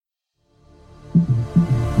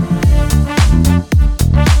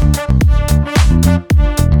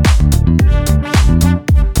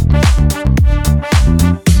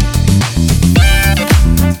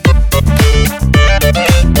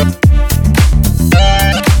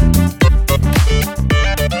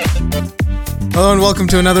Hello and welcome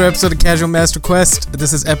to another episode of Casual Master Quest.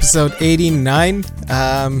 This is episode 89.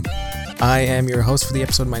 I am your host for the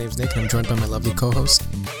episode. My name is Nick and I'm joined by my lovely co-host,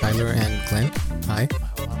 Tyler and Glenn. Hi.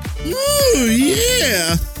 Ooh,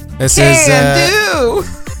 yeah! This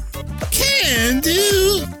Can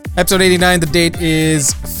do! Episode 89. The date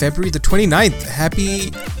is February the 29th. Happy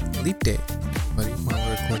Leap Day, buddy, while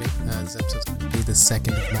we're recording. This episode's going to be the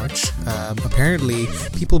 2nd of March. Apparently,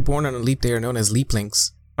 people born on a leap day are known as leaplings.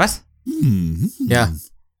 What? Yeah.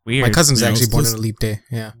 Weird. My cousin's Yeah, actually born close. on a leap day.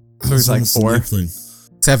 Yeah. So he's like 4.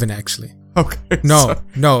 7, actually. Okay.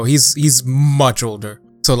 No, he's much older.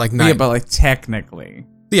 So like 9. Yeah, but like technically.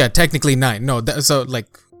 Yeah, technically 9. No, so like,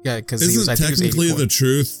 yeah, because he was, Isn't I think he was technically 84. the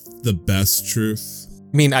truth the best truth?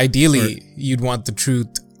 I mean, ideally, you'd want the truth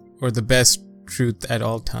or the best truth at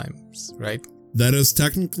all times, right? That is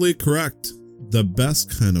technically correct. The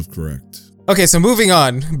best kind of correct. Okay, so moving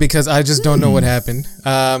on, because I just don't know what happened.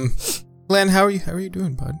 Glenn, how are you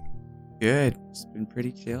doing, bud? Good. It's been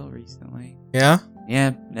pretty chill recently. Yeah?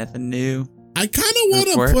 Yeah, nothing new. I kind of want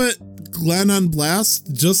to put Glenn on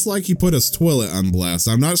blast, just like he put his toilet on blast.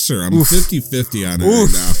 I'm not sure. I'm 50-50 on it right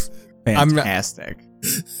now. Fantastic.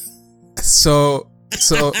 So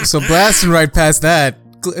blasting right past that,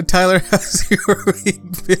 Tyler, how's your week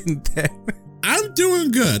been then? I'm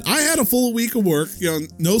doing good. I had a full week of work,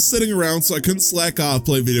 no sitting around, so I couldn't slack off,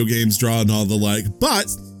 play video games, draw, and all the like.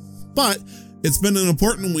 But it's been an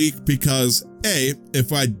important week because A,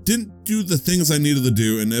 if I didn't do the things I needed to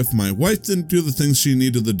do, and if my wife didn't do the things she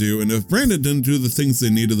needed to do, and if Brandon didn't do the things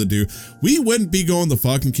they needed to do, we wouldn't be going to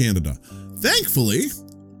fucking Canada. Thankfully,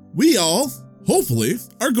 we all, hopefully,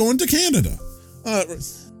 are going to Canada.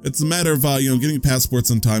 It's a matter of, getting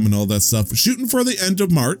passports on time and all that stuff. Shooting for the end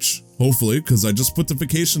of March, hopefully, because I just put the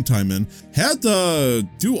vacation time in. Had to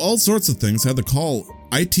do all sorts of things. Had to call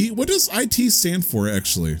IT. What does IT stand for,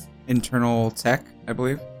 actually? Internal tech, I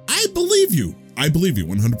believe. I believe you.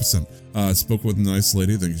 100%. Spoke with a nice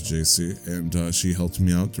lady, thank you, JC, and she helped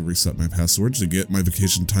me out to reset my password to get my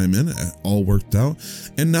vacation time in. It all worked out.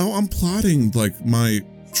 And now I'm plotting, like, my...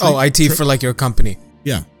 IT for, like, your company?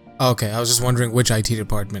 Yeah. Okay, I was just wondering which IT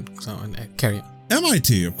department. So, carry on.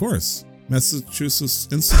 MIT, of course. Massachusetts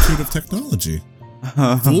Institute of Technology.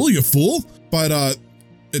 Fool, you fool. But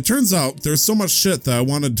it turns out there's so much shit that I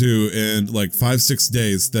want to do in like 5-6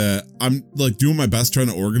 days that I'm like doing my best trying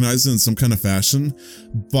to organize it in some kind of fashion.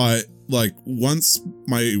 But like once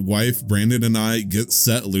my wife, Brandon, and I get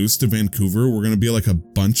set loose to Vancouver, we're going to be like a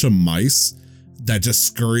bunch of mice that just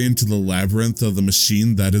scurry into the labyrinth of the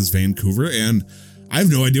machine that is Vancouver. And I have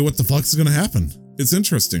no idea what the fuck is going to happen. It's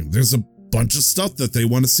interesting. There's a bunch of stuff that they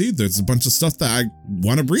want to see. There's a bunch of stuff that I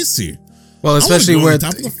want to re-see. Well, especially where where... on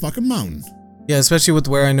top of the fucking mountain. Yeah, especially with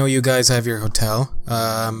where I know you guys have your hotel.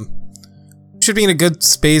 Should be in a good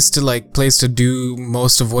space to like place to do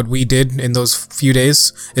most of what we did in those few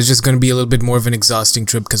days. It's just going to be a little bit more of an exhausting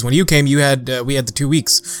trip because when you came, we had the 2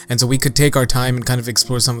 weeks, and so we could take our time and kind of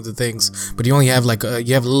explore some of the things. But you only have like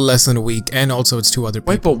you have a little less than a week, and also it's 2 other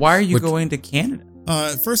people. Wait, but why are you going to Canada?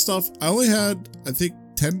 First off, I only had, I think,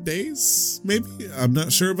 10 days, maybe? I'm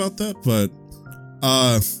not sure about that, but,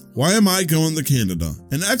 why am I going to Canada?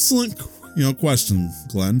 An excellent, question,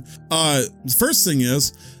 Glenn. The first thing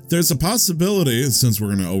is, there's a possibility, since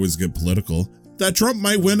we're gonna always get political, that Trump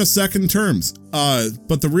might win a second terms.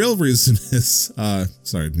 But the real reason is,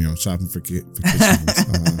 sorry, shopping for vacations.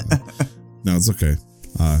 No, it's okay.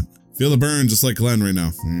 Feel the burn just like Glenn right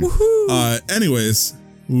now. Anyways,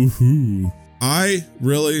 woohoo. I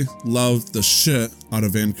really love the shit out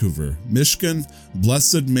of Vancouver. Michigan,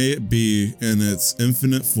 blessed may it be in its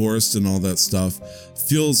infinite forest and all that stuff,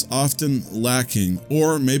 feels often lacking.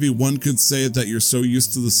 Or maybe one could say that you're so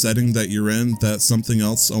used to the setting that you're in that something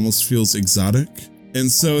else almost feels exotic.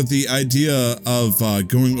 And so the idea of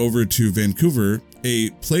going over to Vancouver,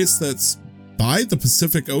 a place that's by the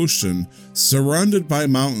Pacific Ocean, surrounded by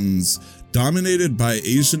mountains, dominated by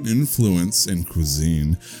Asian influence and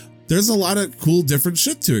cuisine, there's a lot of cool different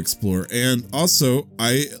shit to explore. And also,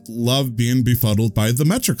 I love being befuddled by the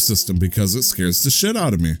metric system because it scares the shit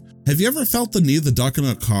out of me. Have you ever felt the need to duck in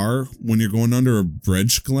a car when you're going under a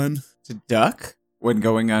bridge, Glenn? To duck when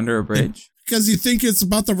going under a bridge? Because you think it's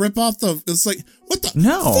about to rip off it's like, what the?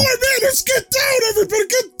 No. 4 meters, get down, everybody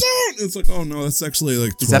get down. It's like, oh no, that's actually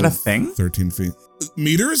like 12, is that a thing? 13 feet.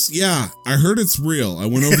 Meters? Yeah, I heard it's real. I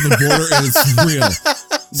went over the border and it's real.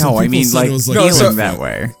 No, I mean like feeling that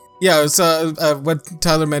way. Yeah, so what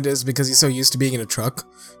Tyler meant is because he's so used to being in a truck,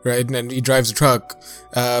 right? And he drives a truck.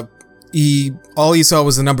 All he saw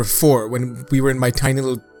was the number 4 when we were in my tiny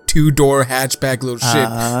little 2-door hatchback little shit.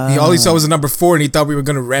 All he saw was the number 4 and he thought we were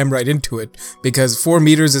going to ram right into it because 4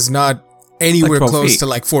 meters is not anywhere Like 12 close feet. to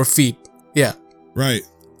like 4 feet. Yeah. Right.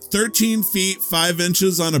 13 feet, 5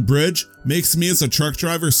 inches on a bridge makes me as a truck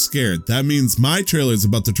driver scared. That means my trailer is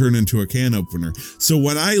about to turn into a can opener. So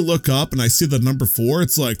when I look up and I see the number 4,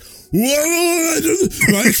 it's like, whoa,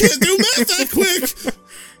 I can't do math that quick.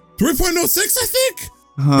 3.06, I think.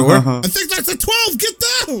 I think that's a 12. Get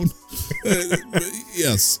down.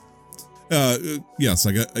 Yes. Yes,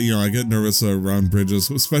 I get nervous around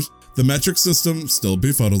bridges, especially the metric system still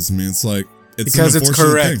befuddles me. It's like, Because it's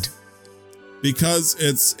correct. Thing. Because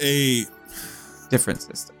it's a different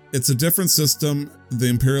system. It's a different system.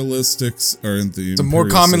 The imperialistics are in the. It's a more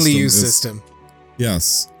commonly used system.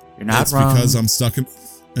 Yes, you're not it's wrong. Because I'm stuck in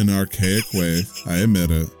an archaic way. I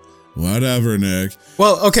admit it. Whatever, Nick.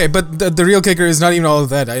 Well, okay, but the real kicker is not even all of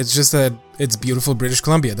that. It's just that it's beautiful British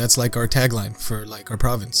Columbia. That's like our tagline for like our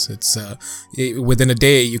province. It's within a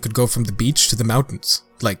day you could go from the beach to the mountains,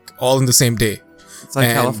 like all in the same day. It's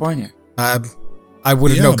like California. I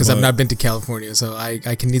wouldn't know because I've not been to California, so I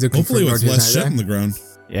can neither confirm hopefully nor with deny less shit that. in the ground.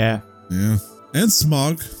 Yeah. Yeah. And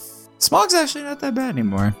smog. Smog's actually not that bad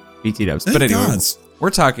anymore. BT dubs. But anyway,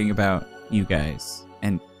 we're talking about you guys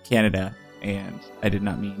and Canada, and I did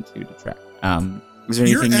not mean to detract. Is there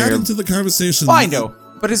anything you're adding to the conversation? Well, I know.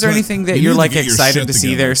 But is there anything that you're like excited to see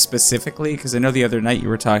together. there specifically? Because I know the other night you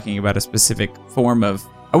were talking about a specific form of,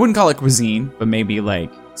 I wouldn't call it cuisine, but maybe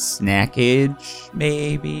like snackage,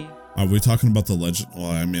 maybe. Are we talking about the legend?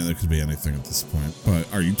 Well, I mean, it could be anything at this point. But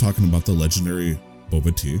are you talking about the legendary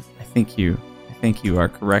boba tea? I think you are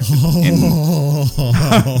correct. I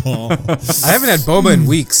haven't had boba in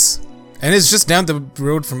weeks, and it's just down the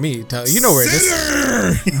road from me. You know where it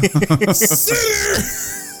is. Sinner!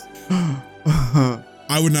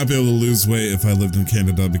 I would not be able to lose weight if I lived in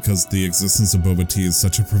Canada because the existence of boba tea is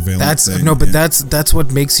such a prevalent thing. No, but that's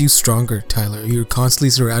what makes you stronger, Tyler. You're constantly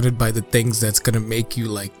surrounded by the things that's gonna make you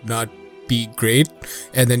like not be great,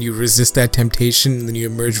 and then you resist that temptation, and then you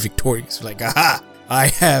emerge victorious. You're like, aha! I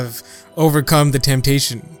have overcome the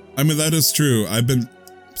temptation. I mean, that is true. I've been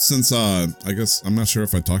since I guess I'm not sure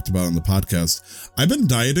if I talked about it on the podcast. I've been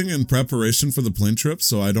dieting in preparation for the plane trip,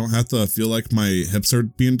 so I don't have to feel like my hips are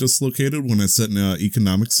being dislocated when I sit in an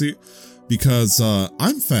economic seat because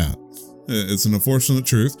I'm fat. It's an unfortunate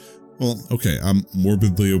truth. Well, okay, I'm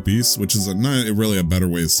morbidly obese, which is not really a better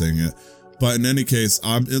way of saying it. But in any case,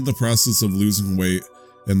 I'm in the process of losing weight.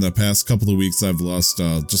 In the past couple of weeks, I've lost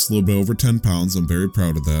just a little bit over 10 pounds. I'm very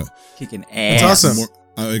proud of that. Kicking ass. That's awesome.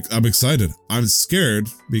 I'm excited. I'm scared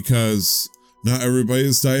because not everybody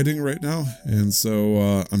is dieting right now. And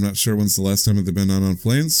so I'm not sure when's the last time they've been on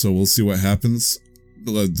planes. So we'll see what happens.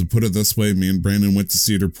 To put it this way, me and Brandon went to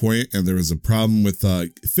Cedar Point and there was a problem with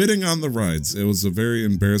fitting on the rides. It was a very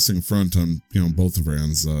embarrassing front on both of our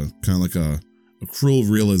ends. Kind of like a cruel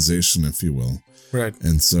realization, if you will. Right.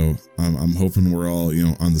 And so I'm hoping we're all,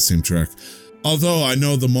 on the same track. Although I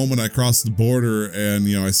know the moment I cross the border and,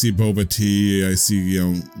 I see boba tea, I see,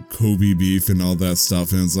 Kobe beef and all that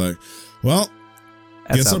stuff. And it's like, well,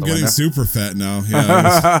 guess I'm getting super fat now.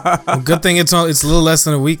 Yeah. Well, good thing it's a little less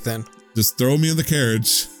than a week then. Just throw me in the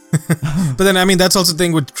carriage. But then, I mean, that's also the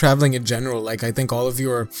thing with traveling in general. Like, I think all of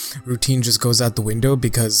your routine just goes out the window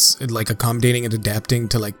because, like, accommodating and adapting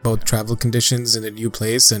to, like, both travel conditions in a new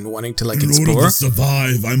place and wanting to, like, explore. In order to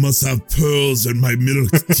survive, I must have pearls and my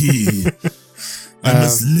milk tea. I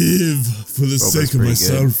must live for the sake of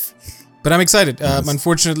myself. But I'm excited.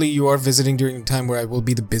 Unfortunately, you are visiting during a time where I will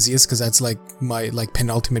be the busiest because that's like my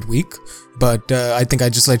penultimate week. But I think I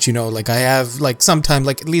just let you know, like I have like sometime,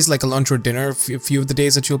 like at least like a lunch or dinner. A few of the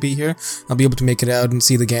days that you'll be here, I'll be able to make it out and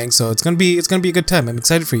see the gang. So it's gonna be a good time. I'm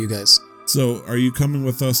excited for you guys. So are you coming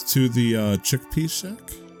with us to the chickpea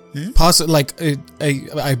shack? Yeah? Possibly, like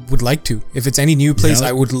I would like to. If it's any new place,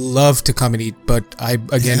 I would love to come and eat. But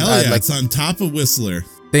it's on top of Whistler.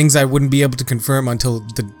 Things I wouldn't be able to confirm until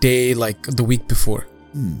the day, like the week before.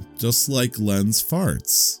 Just like Glenn's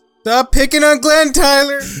farts. Stop picking on Glenn,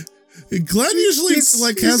 Tyler. Glenn usually has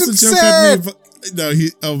a joke at me. No,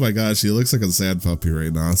 oh my gosh, he looks like a sad puppy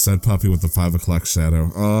right now. A sad puppy with the 5 o'clock shadow.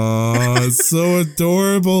 Oh, it's so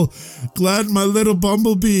adorable. Glenn, my little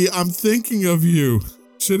bumblebee, I'm thinking of you.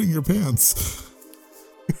 Shitting your pants.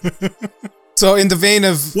 So in the vein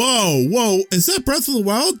of whoa, is that Breath of the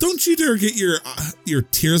Wild? Don't you dare get your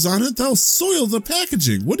tears on it. That'll soil the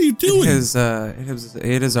packaging. What are you doing?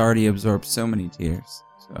 It has already absorbed so many tears.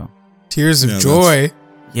 So tears of joy.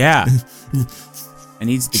 Yeah, it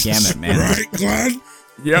needs the gamut, man. Right, Glenn?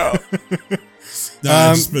 Yeah. No,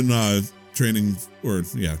 I've just been training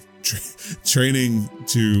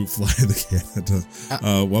to fly the Canada.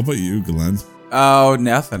 What about you, Glenn? Oh,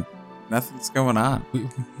 nothing. Nothing's going on.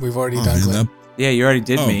 We've already done Glenn. Yeah, you already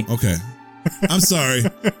did me. Okay. I'm sorry.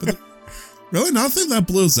 But really, nothing that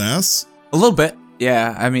blew his ass? A little bit.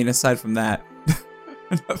 Yeah, I mean, aside from that.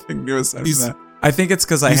 Nothing new aside from that. I think it's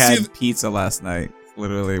because I had pizza last night.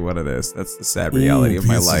 Literally what it is. That's the sad reality of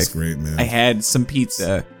my life. Great, man. I had some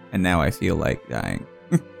pizza, and now I feel like dying.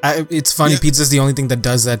 It's funny, pizza's the only thing that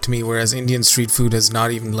does that to me, whereas Indian street food has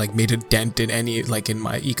not even like made a dent in any like in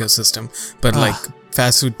my ecosystem. But like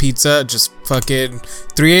fast food pizza, just fucking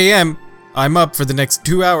 3 a.m. I'm up for the next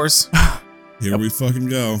 2 hours. Here we fucking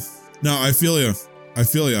go. No, I feel you.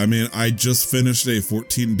 I mean, I just finished a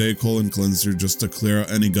 14-day colon cleanser just to clear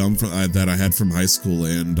out any gum that I had from high school.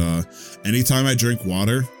 And anytime I drink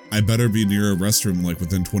water, I better be near a restroom like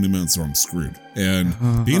within 20 minutes or I'm screwed. And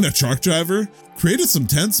being a truck driver created some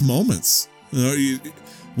tense moments. You know,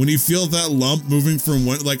 when you feel that lump moving from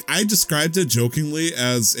one, like I described it jokingly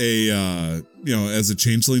as as a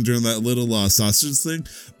changeling during that little sausage thing.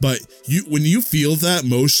 But when you feel that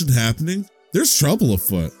motion happening, there's trouble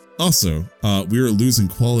afoot. Also, we are losing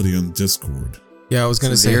quality on Discord. Yeah, I was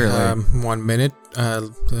going to say 1 minute.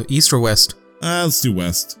 East or west? Let's do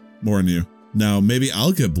west. More on you. Now, maybe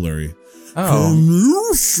I'll get blurry.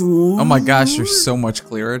 Oh my gosh, you're so much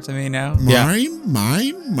clearer to me now. Mine.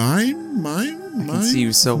 I can see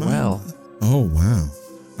you so well. Oh, wow.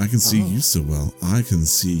 I can see you so well. I can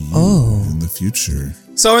see you in the future.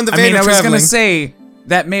 So in the vein of I was traveling, going to say...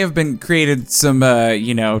 That may have been created some,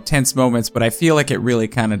 tense moments, but I feel like it really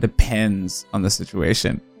kind of depends on the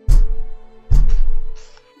situation.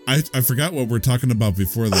 I forgot what we're talking about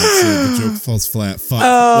before that, so the joke falls flat. Fuck.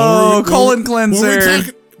 Oh, colon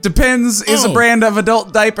cleanser. Depends is a brand of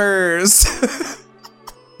adult diapers.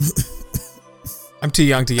 I'm too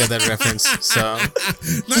young to get that reference, so.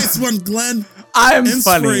 Nice one, Glenn. I'm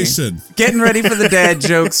funny. Getting ready for the dad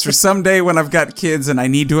jokes for someday when I've got kids and I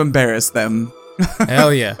need to embarrass them.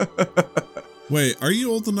 Hell yeah. Wait, are you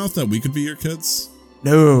old enough that we could be your kids?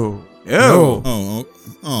 No. Oh.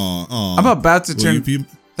 I'm about to turn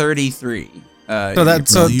 33.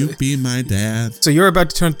 Will you be my dad? So you're about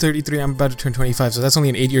to turn 33, I'm about to turn 25, so that's only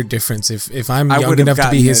an 8-year difference. If I'm young enough to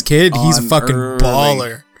be his kid, he's a fucking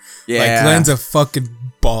baller. Yeah. Like, Glenn's a fucking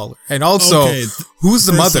baller. And also, who's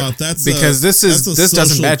the mother? Because this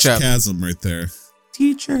doesn't match up. Chasm right there.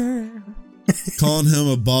 Teacher. Calling him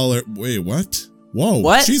a baller. Wait, what? Whoa.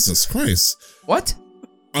 What? Jesus Christ. What?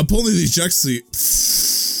 I'm pulling the eject seat.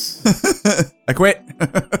 I quit.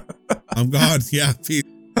 I'm gone. Yeah, Pete.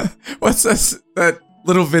 What's that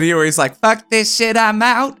little video where he's like, fuck this shit, I'm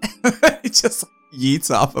out? He just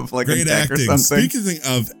yeets off of like great a deck acting. or something. Speaking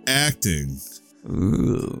of acting.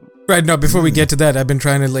 Ooh. Right, no, before we get to that, I've been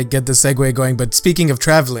trying to like get the segue going, but speaking of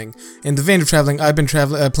traveling, in the vein of traveling, I've been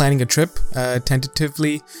planning a trip,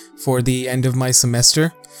 tentatively for the end of my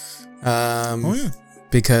semester.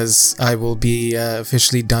 Because I will be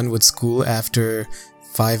officially done with school after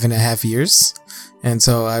 5.5 years. And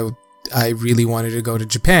so I really wanted to go to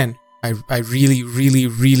Japan. I really, really,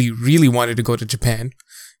 really, really wanted to go to Japan.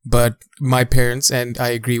 But my parents, and I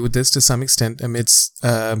agree with this to some extent, amidst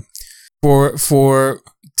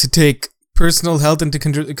to take personal health into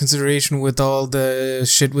consideration with all the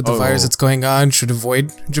shit with the virus that's going on, should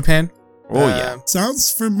avoid Japan. Oh, yeah. Sounds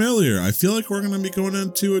familiar. I feel like we're going to be going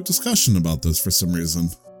into a discussion about this for some reason.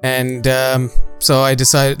 And so I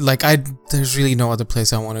decided, like, there's really no other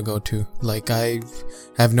place I want to go to. Like, I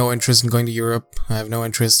have no interest in going to Europe. I have no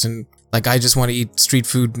interest in, like, I just want to eat street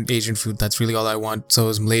food and Asian food. That's really all I want. So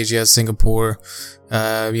is Malaysia, Singapore,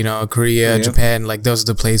 Korea, Japan. Like, those are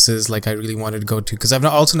the places, like, I really wanted to go to. Because I've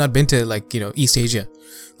also not been to, like, East Asia.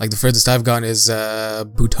 Like, the furthest I've gone is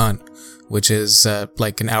Bhutan, which is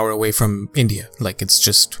like an hour away from India. Like,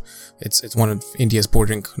 it's one of India's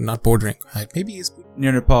maybe it's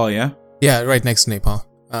near Nepal, yeah? Yeah, right next to Nepal.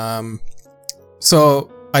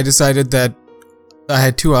 So I decided that I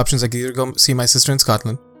had two options. I could either go see my sister in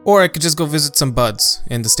Scotland, or I could just go visit some buds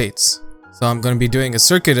in the States. So I'm going to be doing a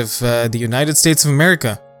circuit of the United States of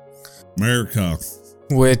America.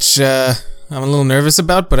 Which I'm a little nervous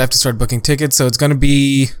about, but I have to start booking tickets. So it's going to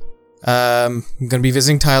be, I'm going to be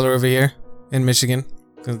visiting Tyler over here in Michigan,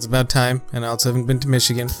 because it's about time, and I also haven't been to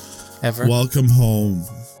Michigan ever. Welcome home.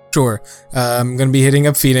 Sure. I'm going to be hitting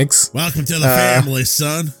up Phoenix. Welcome to the family,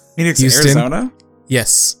 son. Phoenix, Houston. Arizona?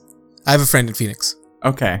 Yes. I have a friend in Phoenix.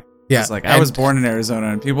 Okay. Yeah. I was born in Arizona,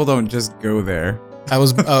 and people don't just go there. I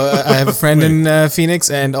have a friend in Phoenix,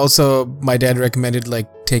 and also my dad recommended like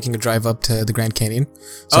taking a drive up to the Grand Canyon.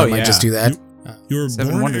 So I might just do that. You were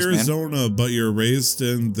born in Arizona, but you're raised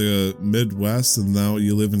in the Midwest, and now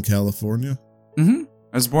you live in California? Mm-hmm.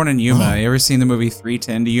 I was born in Yuma. You ever seen the movie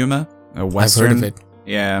 3:10 to Yuma? A Western? I've heard of it.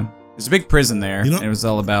 Yeah. There's a big prison there, You know- and it was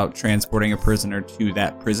all about transporting a prisoner to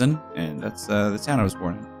that prison, and that's the town I was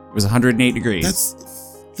born in. It was 108 degrees.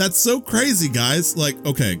 That's so crazy, guys. Like,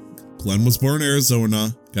 okay, Glenn was born in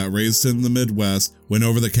Arizona, got raised in the Midwest, went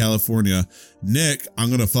over to California. Nick, I'm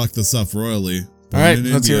gonna fuck this up royally. Born All right,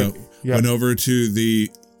 in let's hear India, it. Yep. went over to the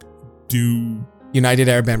United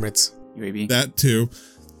Arab Emirates. UAB. that too.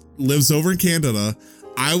 Lives over in Canada.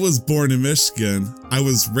 I was born in Michigan. I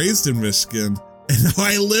was raised in Michigan. And now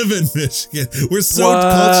I live in Michigan. We're so What?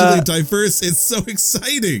 culturally diverse. It's so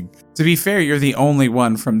exciting. To be fair, you're the only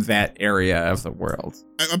one from that area of the world.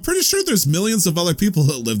 I'm pretty sure there's millions of other people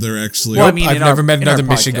that live there, actually. Well, I Nope, mean, I've in our- never met in our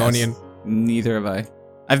another podcast. Michigonian. Neither have I.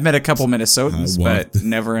 I've met a couple Minnesotans, I want- but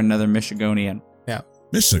never another Michigonian.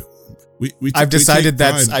 Michigan. I've decided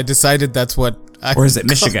that's what. I Or is it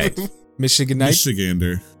call Michigite? them. Michiganite.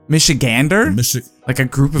 Michigander. Michigander? Like a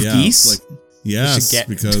group of geese? Like, yes, Michigan-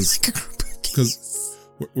 because Like a group of geese. because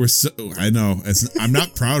we're so. I know. I'm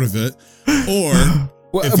not proud of it. Or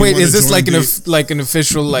Well, if you wait, wanna is this join like the- like an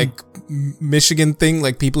official like Michigan thing?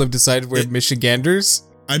 Like people have decided we're Michiganders?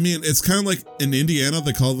 I mean, it's kind of like in Indiana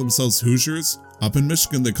they call themselves Hoosiers. Up in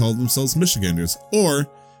Michigan they call themselves Michiganders. Or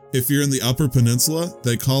if you're in the Upper Peninsula,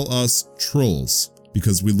 they call us trolls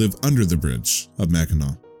because we live under the bridge of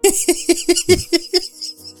Mackinac.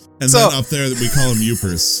 And So- then up there we call them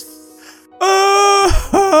Yoopers.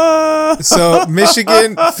 So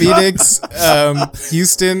Michigan, Phoenix,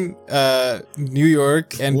 Houston, New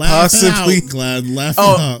York, and Laugh it possibly out, Glenn. Laugh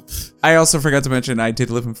Oh. it up. I also forgot to mention I did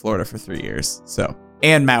live in Florida for 3 years. So,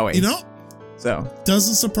 and Maui. You know, So,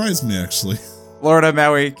 doesn't surprise me actually. Florida,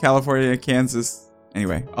 Maui, California, Kansas.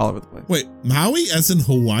 Anyway, all over the place. Wait, Maui as in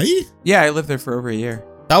Hawaii? Yeah, I lived there for over a year.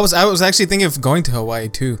 I was actually thinking of going to Hawaii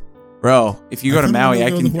too. Bro, if you I go to kinda Maui, wanna I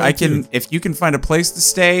go to can, Hawaii I can, too. if you can find a place to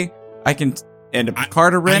stay, I can, and a car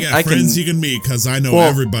to rent, I got I can. friends you can meet because I know Well,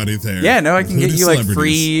 everybody there. Yeah, no, I can get including you like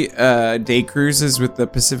celebrities. free day cruises with the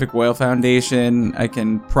Pacific Whale Foundation. I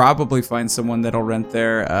can probably find someone that'll rent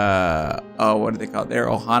their what do they call it? Their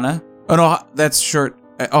ohana. Oh no, that's short.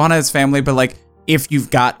 Ohana is family, but like if you've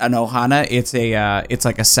got an ohana, it's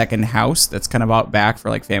like a second house that's kind of out back for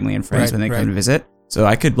like family and friends Right, when they right. come to visit. So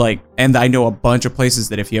I could and I know a bunch of places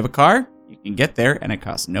that if you have a car, you can get there and it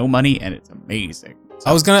costs no money and it's amazing.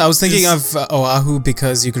 I was thinking of Oahu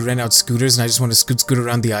because you could rent out scooters, and I just want to scoot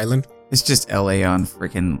around the island. It's just LA on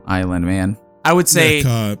freaking island, man. I would say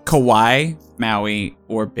Nick, Kauai, Maui,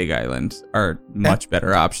 or Big Island are much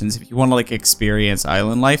better options if you want to like experience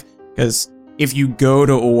island life. Because if you go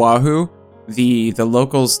to Oahu, the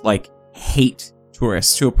locals like hate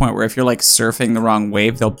tourists to a point where if you're like surfing the wrong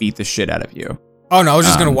wave, they'll beat the shit out of you. Oh no, I was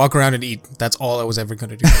just gonna walk around and eat. That's all I was ever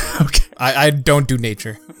gonna do. Okay. I don't do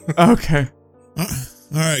nature. Okay. all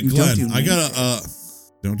right, You don't Glenn. do I gotta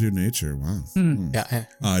don't do nature. Wow. Yeah.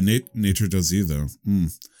 Nature does you though.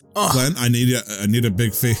 Oh. Glenn, I need a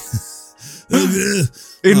big face.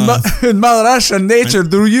 In Mother Russia, nature,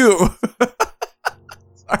 do you?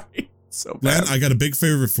 Sorry. So Glenn, bad. I got a big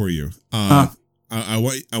favor for you. I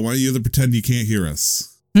want you to pretend you can't hear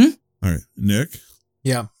us. Hmm? All right, Nick.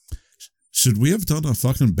 Yeah. Should we have done a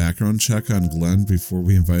fucking background check on Glenn before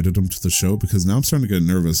we invited him to the show? Because now I'm starting to get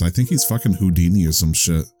nervous. I think he's fucking Houdini or some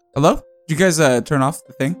shit. Hello? Did you guys turn off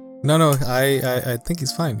the thing? No, I think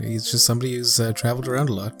he's fine. He's just somebody who's traveled around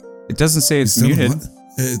a lot. It doesn't say it's He's done a muted. lot.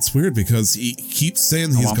 It's weird because he keeps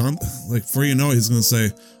saying he's gone. Like, before you know it, he's going to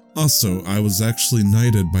say, also, I was actually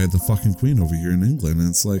knighted by the fucking queen over here in England. And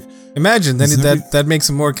it's like, Imagine, then Is that makes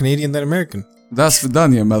him more Canadian than American. That's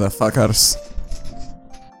done, you motherfuckers.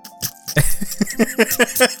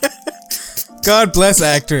 God bless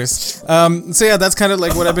actors. So yeah, that's kind of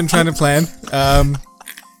like what I've been trying to plan.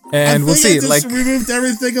 And we'll see. Like, removed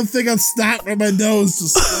everything. I'm thinking snot from my nose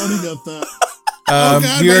just floating at that.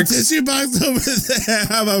 New my York, tissue box over there.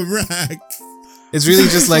 I'm a wreck. it's really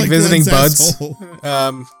just like visiting Glenn's buds.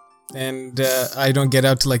 asshole. And I don't get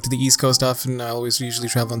out to like to the East Coast often. I always usually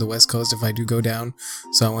travel on the West Coast if I do go down.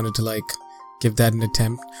 So I wanted to like give that an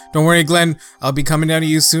attempt. Don't worry, Glenn. I'll be coming down to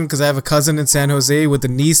you soon because I have a cousin in San Jose with a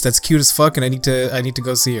niece that's cute as fuck, and I need to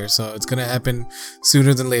go see her. So it's gonna happen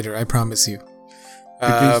sooner than later. I promise you.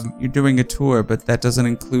 You're doing a tour, but that doesn't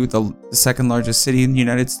include the second largest city in the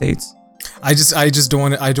United States. I just don't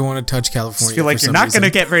want to. I don't want to touch California. I feel like for you're some not reason.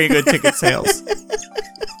 going to get very good ticket sales.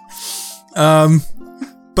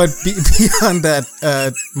 But beyond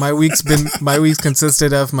that, my weeks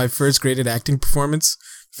consisted of my first graded acting performance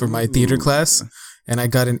for my theater class, and I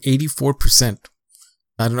got an 84%.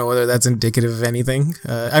 I don't know whether that's indicative of anything.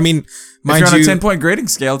 I mean, If mind you're on you, a 10-point grading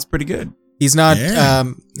scale, it's pretty good. he's not Yeah.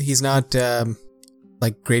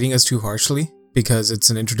 like grading us too harshly. because it's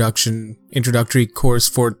an introductory course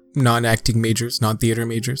for non-acting majors, non-theater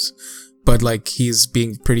majors. But like he's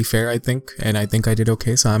being pretty fair, I think, and I think I did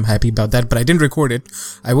okay, so I'm happy about that. But I didn't record it.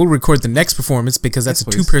 I will record the next performance because that's a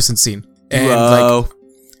 2-person scene, and like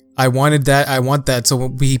I want that.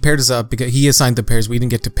 So he paired us up because he assigned the pairs. We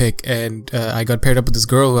didn't get to pick, and I got paired up with this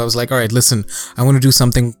girl who I was like, all right, listen, I want to do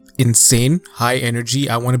something insane, high energy.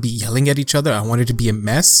 I want to be yelling at each other. I want it to be a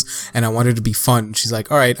mess, and I want it to be fun. She's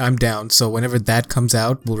like, all right, I'm down. So whenever that comes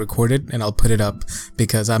out, we'll record it and I'll put it up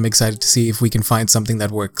because I'm excited to see if we can find something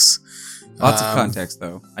that works. Lots of context,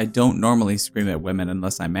 though. I don't normally scream at women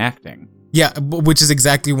unless I'm acting. Yeah, which is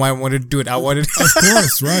exactly why I wanted to do it. I wanted, Of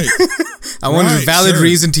course, right. I wanted a valid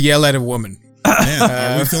reason to yell at a woman. Man,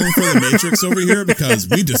 are we filming for the Matrix over here? Because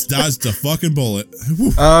we just dodged a fucking bullet.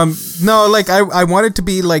 Whew. No, like I wanted to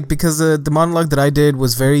be like, because the monologue that I did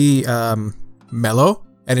was very mellow.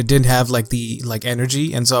 And it didn't have like the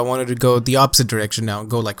energy, and so I wanted to go the opposite direction now and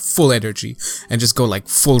go like full energy and just go like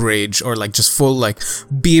full rage, or like just full, like,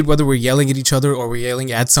 be it whether we're yelling at each other or we're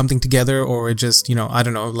yelling at something together, or we're just, you know, I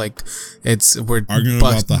don't know, like we're arguing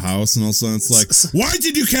about the house, and all of a sudden it's like, why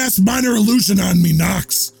did you cast Minor Illusion on me,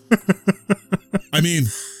 Nox? I mean,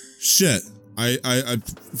 shit. I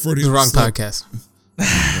for the wrong podcast.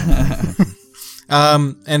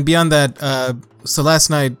 And beyond that, so last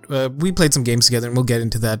night, we played some games together, and we'll get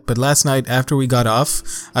into that. But last night, after we got off,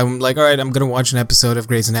 I'm like, all right, I'm going to watch an episode of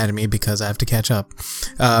Grey's Anatomy because I have to catch up.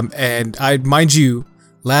 And mind you,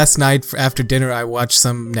 last night after dinner, I watched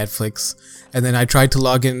some Netflix, and then I tried to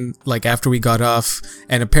log in like after we got off,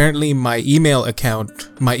 and apparently my email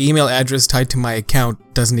address tied to my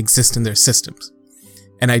account doesn't exist in their systems.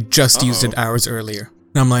 And I just used it hours earlier.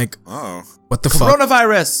 And I'm like, what the fuck?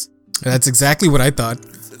 Coronavirus! That's exactly what I thought.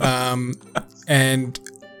 And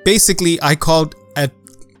basically I called at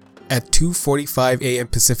 2:45 a.m.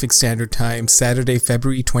 Pacific Standard Time, Saturday,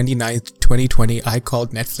 February 29th, 2020. I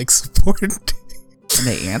called Netflix support. And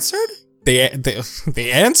they answered?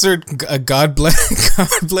 They answered. God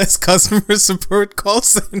bless customer support call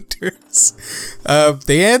centers.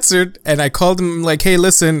 They answered, and I called them like, hey,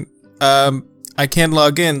 listen, I can't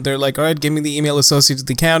log in. They're like, all right, give me the email associated with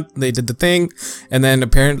the account. They did the thing, and then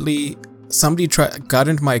apparently somebody got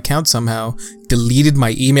into my account somehow, deleted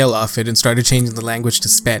my email off it, and started changing the language to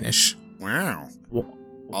Spanish. Wow.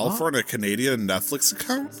 All for a Canadian Netflix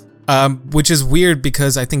account? Which is weird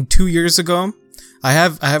because I think 2 years ago, I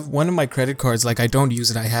have one of my credit cards, like I don't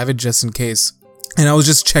use it, I have it just in case. And I was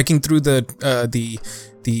just checking through the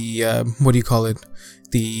what do you call it?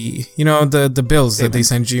 The bills that they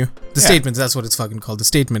send you. The statements, that's what it's fucking called, the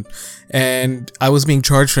statement. And I was being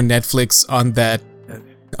charged for Netflix on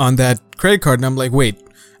that credit card, and I'm like, wait,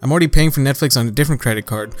 I'm already paying for Netflix on a different credit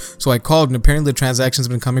card. So I called, and apparently the transaction's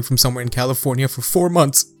been coming from somewhere in California for 4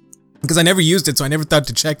 months. Because I never used it, so I never thought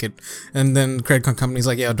to check it. And then the credit card company's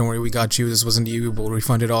like, yeah, don't worry, we got you. This wasn't you. We'll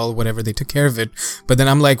refund it all, whatever. They took care of it. But then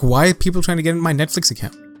I'm like, why are people trying to get in my Netflix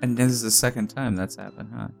account? And this is the second time that's happened,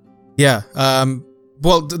 huh? Yeah.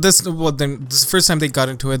 This is the first time they got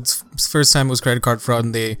into it. First time was credit card fraud,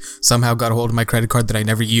 and they somehow got a hold of my credit card that I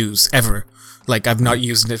never use, ever. Like, I've not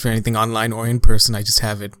used it for anything online or in person. I just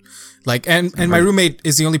have it. Like, and my roommate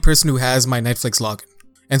is the only person who has my Netflix login.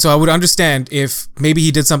 And so I would understand if maybe he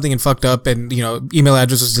did something and fucked up, and, you know, email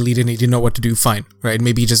address was deleted and he didn't know what to do. Fine, right?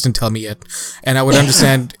 Maybe he just didn't tell me yet. And I would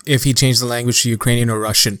understand if he changed the language to Ukrainian or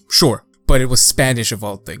Russian. Sure. But it was Spanish of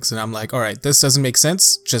all things. And I'm like, all right, this doesn't make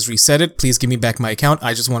sense. Just reset it. Please give me back my account.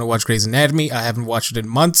 I just want to watch Grey's Anatomy. I haven't watched it in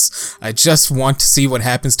months. I just want to see what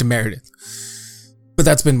happens to Meredith. But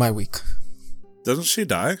that's been my week. Doesn't she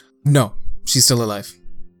die? No, she's still alive.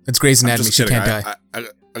 It's Grey's Anatomy. She can't die.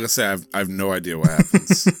 I gotta say, I have no idea what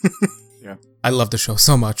happens. Yeah, I love the show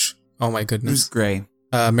so much. Oh my goodness. Who's Grey?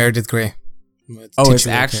 Meredith Grey. It's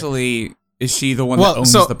actually, is she the one that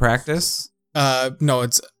owns the practice? No,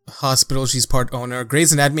 it's hospital. She's part owner.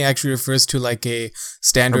 Grey's Anatomy actually refers to like a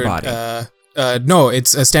standard. No,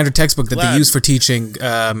 it's a standard textbook that they use for teaching,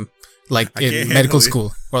 like in medical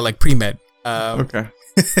school or like pre-med. Okay.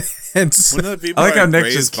 I like how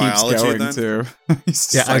Nick just keeps going then? Too.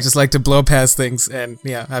 Yeah, I just like to blow past things, and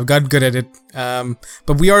yeah, I've gotten good at it.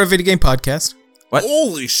 But we are a video game podcast. What?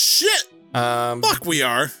 Holy shit! Fuck, we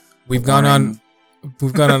are. We've gone on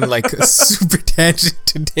like a super tangent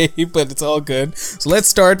today, but it's all good. So let's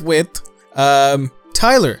start with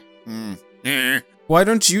Tyler. Why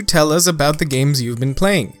don't you tell us about the games you've been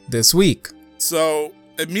playing this week? So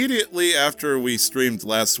immediately after we streamed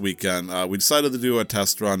last weekend, we decided to do a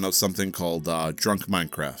test run of something called Drunk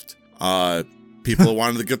Minecraft. People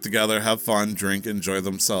wanted to get together, have fun, drink, enjoy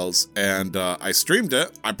themselves, and I streamed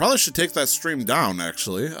it. I probably should take that stream down,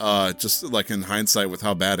 actually, just like in hindsight with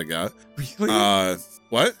how bad it got. Really?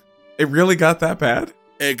 What? It really got that bad?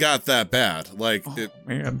 It got that bad, like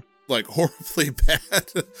Man. like horribly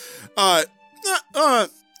bad.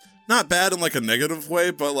 Not bad in like a negative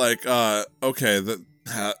way, but like okay,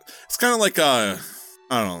 it's kind of like I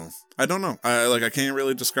don't know. I can't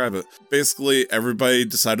really describe it. Basically, everybody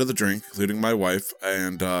decided to drink, including my wife,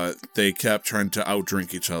 and they kept trying to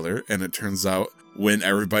outdrink each other. And it turns out when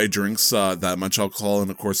everybody drinks that much alcohol in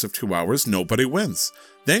the course of 2 hours, nobody wins.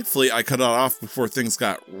 Thankfully, I cut it off before things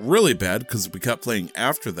got really bad because we kept playing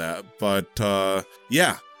after that. But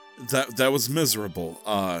yeah, that was miserable.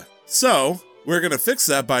 So we're gonna fix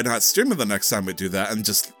that by not streaming the next time we do that and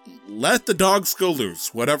just let the dogs go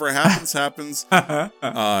loose. Whatever happens, happens.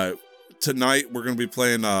 Tonight we're gonna be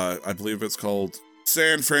playing. I believe it's called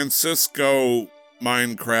San Francisco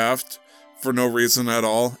Minecraft for no reason at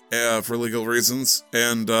all, for legal reasons.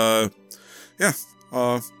 And yeah,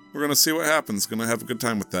 we're gonna see what happens. Gonna have a good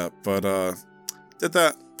time with that. But did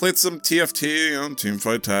that. Played some TFT on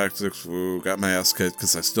Teamfight Tactics. Woo, got my ass kicked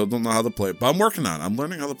because I still don't know how to play it. But I'm working on it. I'm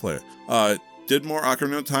learning how to play it. Did more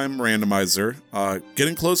Ocarina of Time randomizer.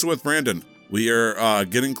 Getting closer with Brandon. We are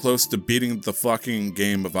getting close to beating the fucking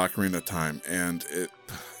game of Ocarina of Time, and it's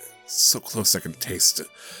so close I can taste it.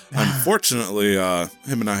 Unfortunately,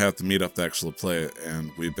 him and I have to meet up to actually play it,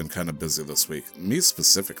 and we've been kind of busy this week. Me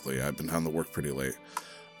specifically, I've been having to work pretty late.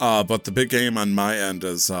 But the big game on my end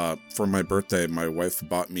is, for my birthday, my wife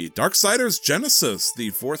bought me Darksiders Genesis,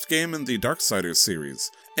 the 4th game in the Darksiders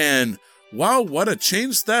series. And wow, what a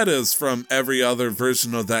change that is from every other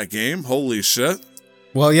version of that game. Holy shit.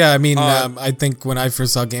 Well, yeah, I mean, I think when I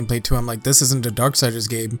first saw gameplay 2, I'm like, this isn't a Darksiders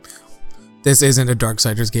game. This isn't a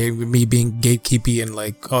Darksiders game. Me being gatekeepy and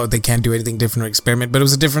like, oh, they can't do anything different or experiment. But it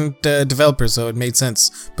was a different developer, so it made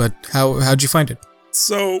sense. But how'd you find it?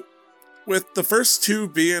 So, with the first 2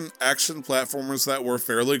 being action platformers that were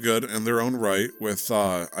fairly good in their own right, with,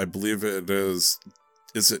 I believe it is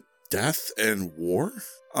it Death and War?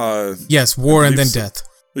 Yes, War and then Death.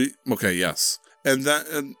 Okay, yes. And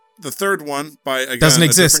the third one by again doesn't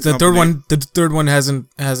exist. The company. third one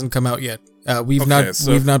hasn't come out yet. We've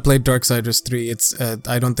not played Darksiders 3. It's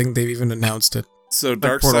I don't think they've even announced it. So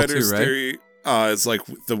Darksiders 3 is like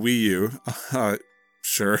the Wii U.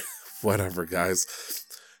 Sure, whatever, guys.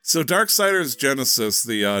 So Darksiders Genesis,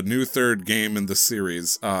 the new 3rd game in the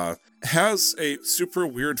series, has a super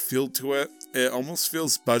weird feel to it. It almost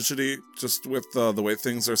feels budgety just with the way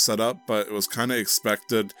things are set up, but it was kind of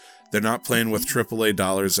expected. They're not playing with AAA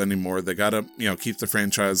dollars anymore. They gotta, keep the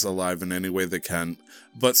franchise alive in any way they can,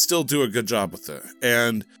 but still do a good job with it.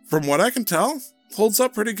 And from what I can tell, holds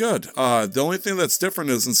up pretty good. The only thing that's different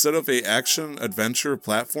is instead of a action adventure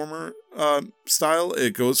platformer style,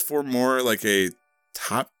 it goes for more like a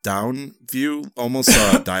top-down view, almost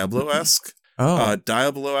Diablo-esque. Oh.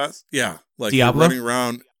 Diablo-esque? Yeah. Like Diablo? running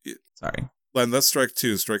around. Sorry. Len, that's strike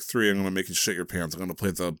 2. Strike 3, I'm going to make you shit your pants. I'm going to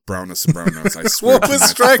play the brownest of brown notes. I swear What to was my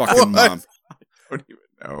strike fucking 1? mom. I don't even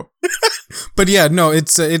know. But yeah, no,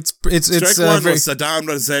 it's Strike 1 very... was Saddam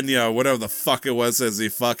Razenia, whatever the fuck it was, as he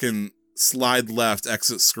fucking slide left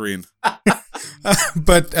exit screen.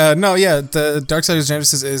 But no, yeah, the Darksiders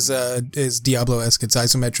Genesis is Diablo-esque. It's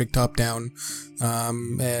isometric, top down,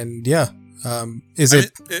 and yeah, It's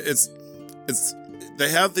they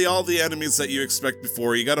have all the enemies that you expect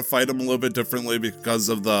before. You got to fight them a little bit differently because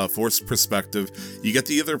of the forced perspective. You get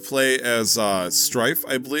to either play as Strife,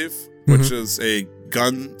 I believe, which is a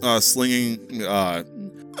gun slinging, a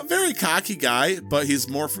very cocky guy, but he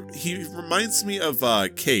reminds me of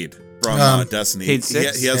Cade from Destiny. Cade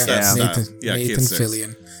 6? He has that style. Nathan Cade 6.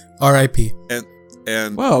 Fillion, R.I.P.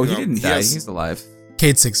 And whoa, he didn't die. He's alive.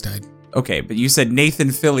 Cade 6 died. Okay, but you said Nathan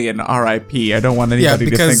Fillion, R.I.P. I don't want anybody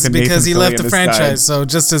to think that because he Nathan left Fillion the has franchise. died. So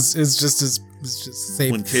it's just the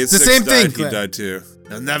same. When Cade the 6 same died, thing. he died too.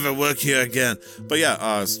 I'll never work here again. But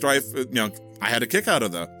yeah, Strife, I had a kick out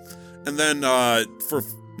of that. And then for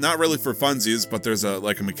not really for funsies, but there's a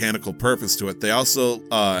mechanical purpose to it. They also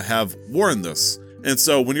have war in this. And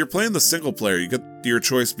so when you're playing the single player, you get your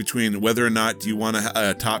choice between whether or not you want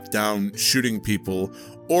to top-down shooting people,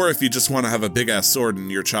 or if you just want to have a big-ass sword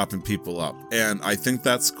and you're chopping people up. And I think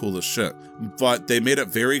that's cool as shit. But they made it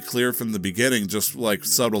very clear from the beginning, just like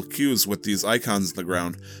subtle cues with these icons in the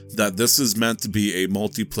ground, that this is meant to be a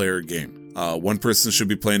multiplayer game. One person should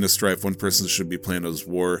be playing as Strife, one person should be playing as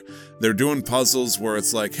War. They're doing puzzles where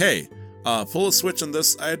it's like, hey, pull a switch in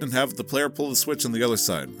this side and have the player pull the switch on the other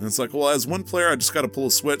side. And it's like, well, as one player, I just got to pull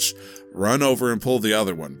a switch, run over and pull the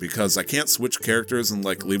other one, because I can't switch characters and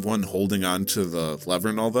like leave one holding on to the lever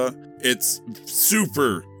and all that. It's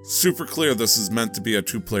super, super clear this is meant to be a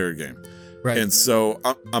 2-player game. Right. And so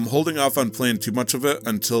I'm holding off on playing too much of it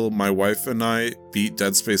until my wife and I beat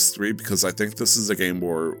Dead Space 3, because I think this is a game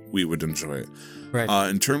where we would enjoy it. Right.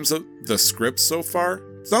 In terms of the script so far,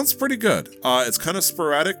 sounds pretty good. It's kind of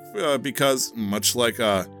sporadic because much like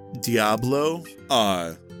Diablo,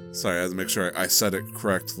 sorry, I had to make sure I said it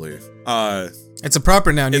correctly. It's a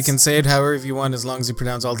proper noun. You can say it however you want as long as you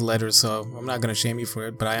pronounce all the letters, so I'm not going to shame you for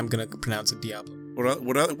it, but I am going to pronounce it Diablo.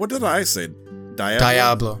 What did I say?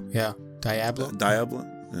 Diablo, yeah. Diablo? Diablo?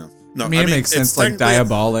 Yeah. No, I mean, it makes sense, like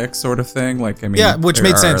diabolic sort of thing. Like, I mean, yeah, which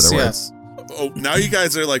makes sense, yeah. Oh, now you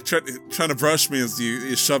guys are like trying to brush me as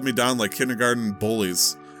you shove me down like kindergarten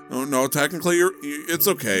bullies. Oh no, technically it's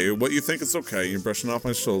okay. What you think is okay. You're brushing off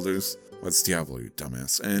my shoulders. What's Diablo, you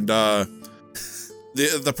dumbass? And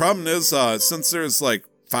the problem is since there's like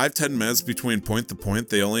 5-10 minutes between point to point,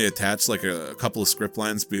 they only attach like a couple of script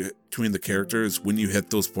lines between the characters when you hit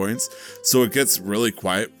those points. So it gets really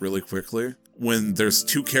quiet really quickly. When there's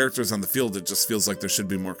 2 characters on the field, it just feels like there should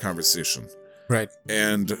be more conversation. Right.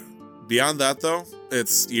 And beyond that, though,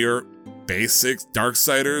 it's your basic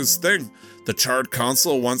Darksiders thing. The charred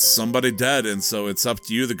console wants somebody dead, and so it's up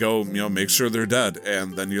to you to go, make sure they're dead.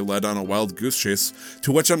 And then you're led on a wild goose chase,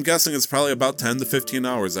 to which I'm guessing is probably about 10 to 15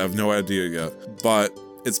 hours. I have no idea yet. But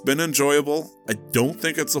it's been enjoyable. I don't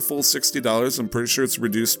think it's a full $60. I'm pretty sure it's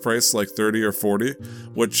reduced price, like 30 or 40,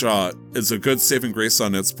 which is a good saving grace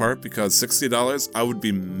on its part, because $60, I would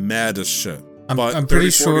be mad as shit. I'm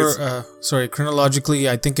pretty sure, chronologically,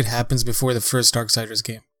 I think it happens before the first Darksiders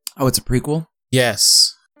game. Oh, it's a prequel?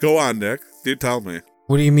 Yes. Go on, Nick. Do tell me.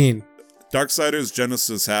 What do you mean? Darksiders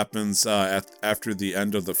Genesis happens after the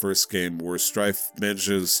end of the first game, where Strife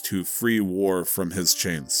manages to free War from his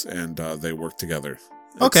chains, and they work together.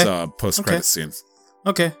 Okay. It's a post-credit scene.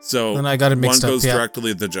 Okay. So then I got it mixed one up. goes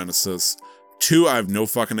directly to the Genesis. 2, I have no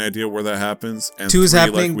fucking idea where that happens. And 2 is 3,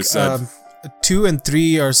 happening. like we said, 2 and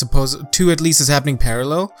 3 are supposed. 2 at least is happening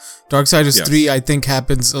parallel. Darksiders 3, I think,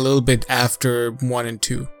 happens a little bit after 1 and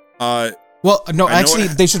 2. Well, no, actually,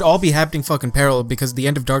 they should all be happening fucking parallel, because the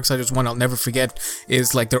end of Darksiders 1, I'll never forget,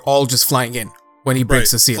 is like they're all just flying in when he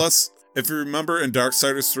breaks the seal. Plus, if you remember in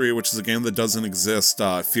Darksiders 3, which is a game that doesn't exist,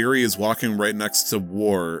 Fury is walking right next to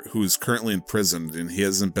War, who's currently imprisoned, and he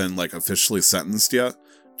hasn't been like officially sentenced yet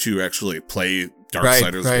to actually play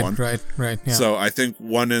Darksiders 1. Right, yeah. So I think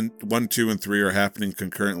 1, 2, and 3 are happening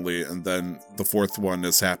concurrently, and then the 4th one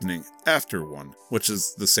is happening after 1, which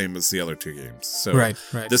is the same as the other 2 games. So right.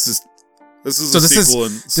 This is a sequel in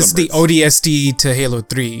some This is the ODST to Halo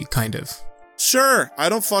 3, kind of. Sure, I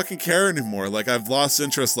don't fucking care anymore. Like, I've lost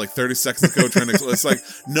interest like 30 seconds ago trying to... It's like,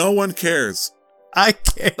 no one cares. I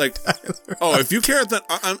care. Like, oh, if you care, then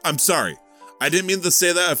I'm sorry. I didn't mean to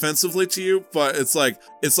say that offensively to you, but it's like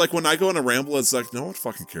when I go on a ramble, it's like, no one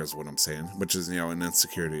fucking cares what I'm saying, which is, an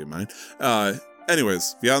insecurity of mine.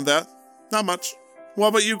 Anyways, beyond that, not much. What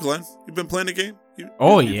about you, Glenn? You've been playing a game?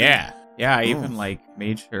 Yeah, I even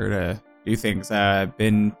made sure to do things. I've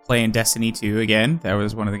been playing Destiny 2 again. That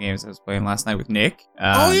was one of the games I was playing last night with Nick.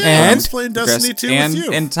 I was playing Destiny 2 with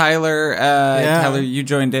you. And Tyler, Tyler, you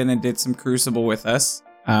joined in and did some Crucible with us.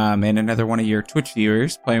 And another one of your Twitch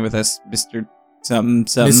viewers playing with us, Mr. Some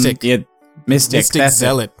Mystic. Yeah, Mystic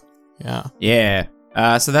Zealot. Yeah.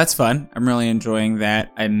 So that's fun. I'm really enjoying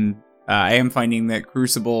that. I am finding that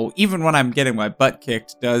Crucible, even when I'm getting my butt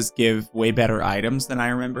kicked, does give way better items than I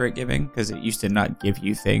remember it giving, because it used to not give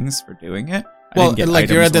you things for doing it. Well, like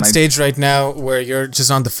you're at that stage right now where you're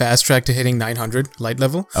just on the fast track to hitting 900 light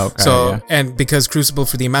level. Okay. So, and because Crucible,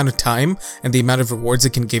 for the amount of time and the amount of rewards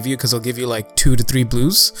it can give you, because it'll give you like 2 to 3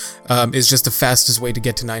 blues, is just the fastest way to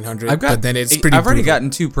get to 900. But then it's pretty. I've already gotten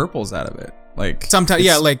 2 purples out of it. Like sometimes,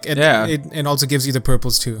 it also gives you the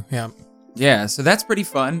purples too. Yeah. Yeah, so that's pretty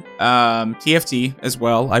fun. TFT as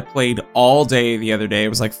well. I played all day the other day. It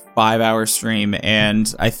was like 5-hour stream,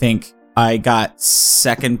 and I think I got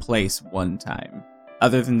 2nd place one time.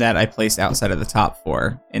 Other than that, I placed outside of the top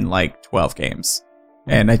 4 in like 12 games.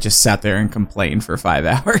 And I just sat there and complained for 5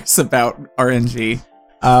 hours about RNG.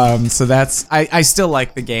 So that's... I still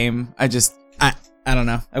like the game. I don't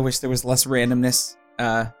know. I wish there was less randomness.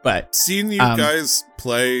 But seeing you guys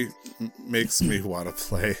play makes me want to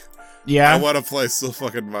play. Yeah. I want to play so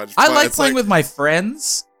fucking much. I like playing with my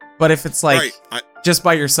friends, but if it's like just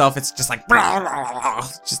by yourself, it's just like...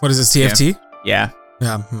 What is this, TFT? Yeah.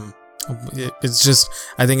 Yeah. It's just,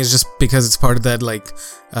 I think it's just because it's part of that like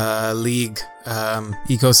League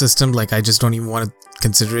ecosystem. Like I just don't even want to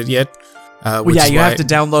consider it yet. Well, yeah, you have to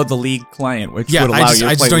download the League client, which would allow you to play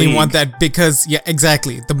I just don't League. even want that because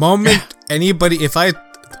exactly. The moment anybody, if I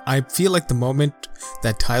feel like the moment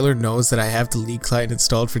that Tyler knows that I have the League client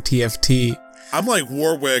installed for TFT. I'm like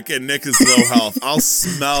Warwick and Nick is low health. I'll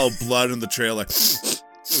smell blood in the trailer.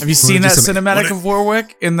 Have you seen that cinematic of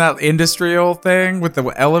Warwick in that industrial thing with the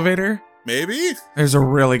elevator? Maybe? There's a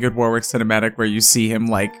really good Warwick cinematic where you see him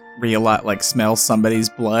like smell somebody's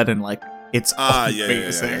blood and like it's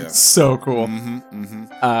amazing. Yeah. So cool.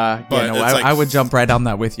 I would jump right on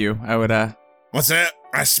that with you. I would What's that?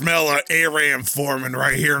 I smell an ARAM forming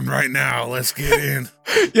right here and right now. Let's get in.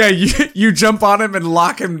 Yeah, you jump on him and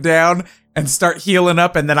lock him down and start healing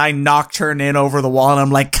up, and then I nocturne in over the wall and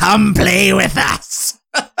I'm like, come play with us.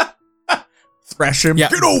 Thresh him. Yeah.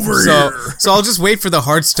 Get over here. So I'll just wait for the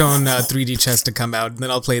Hearthstone 3D chest to come out and then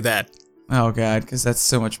I'll play that. Oh god, because that's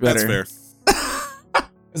so much better. That's fair.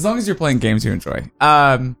 As long as you're playing games you enjoy.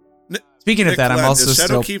 Speaking of that, I'm also is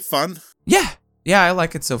still Shadowkeep fun? Yeah, I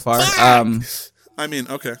like it so far. I mean,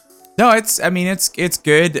 okay. No, it's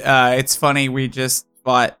good. It's funny. We just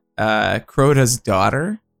fought Crota's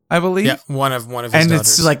daughter, I believe. Yeah, one of his and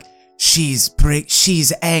daughters. It's like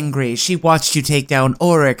she's angry. She watched you take down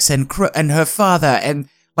Oryx and her father and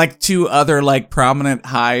like two other like prominent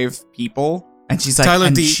Hive people, and she's like, Tyler,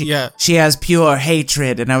 she has pure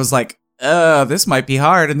hatred, and I was like, this might be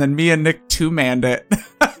hard. And then me and Nick two-manned it.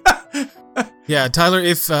 Yeah, Tyler,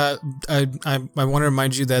 if I want to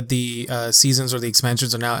remind you that the seasons or the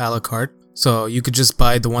expansions are now a la carte, so you could just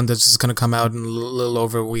buy the one that's just going to come out in a little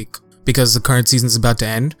over a week because the current season's about to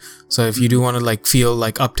end. So if you do want to like feel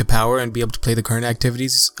like up to power and be able to play the current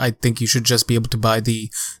activities, I think you should just be able to buy the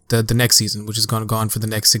next season, which is going to go on for the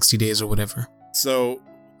next 60 days or whatever. So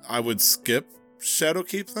I would skip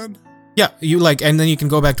Shadowkeep then? Yeah, and then you can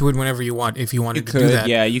go back to it whenever you want if you wanted to do that.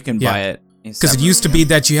 Yeah, you can buy it. Because it used to be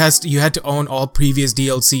that you had to own all previous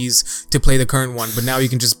DLCs to play the current one, but now you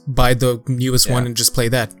can just buy the newest one and just play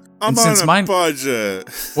that. I'm on a budget.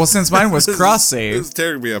 Well, since mine was cross-save, it's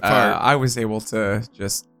tearing me apart. I was able to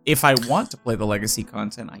just, if I want to play the legacy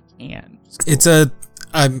content, I can. It's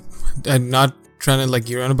I'm not trying to like,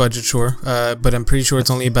 you're on a budget, sure, but I'm pretty sure it's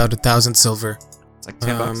only about 1,000 silver. It's like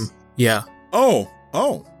 $10. Yeah. Oh.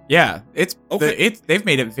 Yeah, it's okay. They've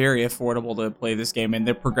made it very affordable to play this game, and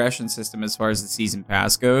their progression system, as far as the season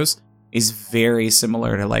pass goes, is very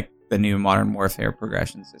similar to like the new Modern Warfare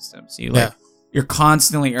progression system. So you're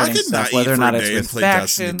constantly earning stuff, whether or not it's with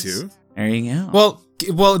factions. There you go.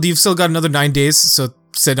 Well, you've still got another 9 days, so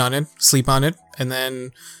sit on it, sleep on it, and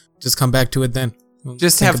then just come back to it then.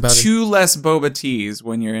 Just have two less boba teas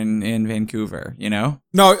when you're in Vancouver, you know?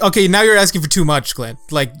 No, okay, now you're asking for too much, Glenn.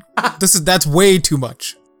 Like, that's way too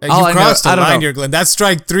much. You crossed the line here, Glenn. That's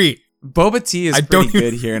strike 3. Boba tea is pretty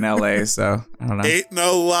good here in LA, so I don't know. Ain't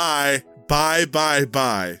no lie. Bye.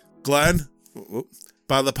 Glenn,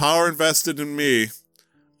 by the power invested in me,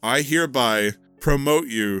 I hereby promote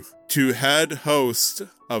you to head host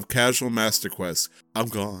of Casual Master Quest. I'm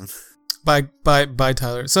gone. Bye,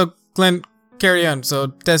 Tyler. So, Glenn, carry on. So,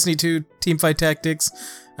 Destiny 2, Teamfight Tactics.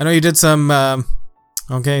 I know you did some...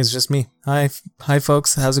 Okay, it's just me. Hi,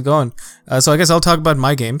 folks. How's it going? So I guess I'll talk about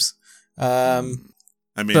my games. So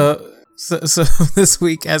this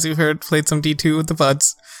week, as you heard, played some D2 with the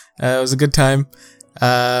buds. It was a good time.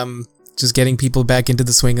 Just getting people back into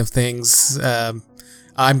the swing of things.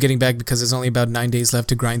 I'm getting back because there's only about 9 days left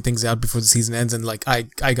to grind things out before the season ends, and like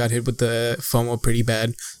I got hit with the FOMO pretty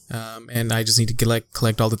bad. And I just need to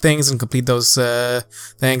collect all the things and complete those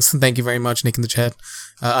things. Thank you very much, Nick, in the chat.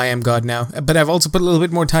 I am God now. But I've also put a little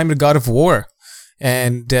bit more time into God of War.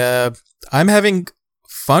 And I'm having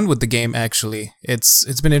fun with the game, actually.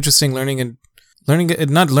 It's been interesting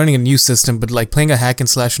not learning a new system, but like playing a hack and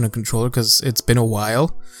slash on a controller because it's been a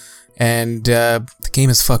while. And the game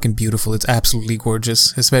is fucking beautiful. It's absolutely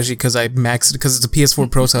gorgeous, especially because because it's a PS4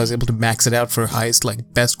 Pro, so I was able to max it out for highest,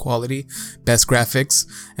 like best quality, best graphics,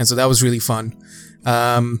 and so that was really fun.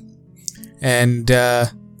 I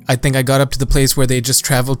think I got up to the place where they just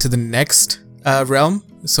traveled to the next realm,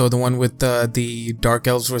 so the one with the dark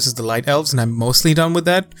elves versus the light elves, and I'm mostly done with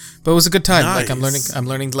that. But it was a good time. Nice. Like I'm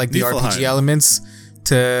learning like the RPG elements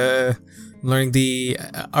to. Learning the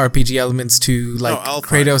RPG elements to like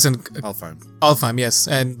Kratos and Alfheim, yes,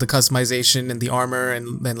 and the customization and the armor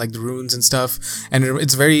and like the runes and stuff, and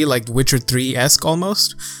it's very like Witcher 3-esque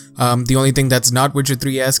almost. The only thing that's not Witcher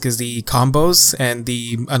 3-esque is the combos and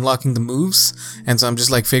the unlocking the moves, and so I'm just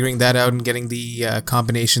like figuring that out and getting the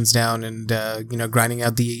combinations down and grinding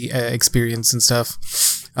out the experience and stuff.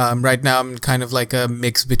 Right now, I'm kind of like a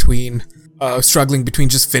mix between struggling between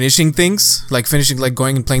just finishing things, like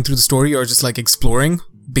going and playing through the story, or just like exploring,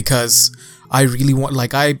 because I really want,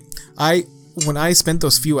 like, when I spent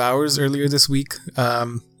those few hours earlier this week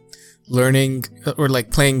learning or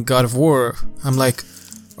like playing God of War, I'm like,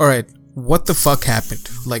 all right, what the fuck happened?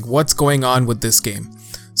 Like, what's going on with this game?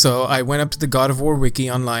 So I went up to the God of War wiki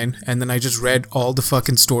online, and then I just read all the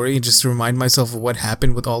fucking story just to remind myself of what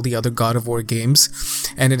happened with all the other God of War games.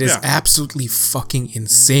 And it is absolutely fucking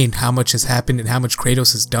insane how much has happened and how much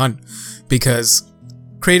Kratos has done. Because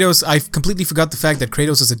Kratos, I completely forgot the fact that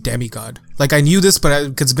Kratos is a demigod. Like, I knew this, but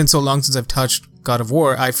because it's been so long since I've touched God of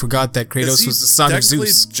War, I forgot that Kratos was the son of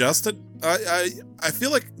Zeus. I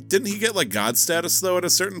feel like, didn't he get like god status though at a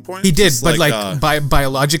certain point? He did, but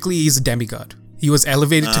biologically, he's a demigod. He was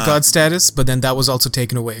elevated to god status, but then that was also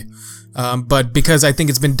taken away. But because I think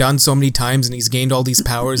it's been done so many times and he's gained all these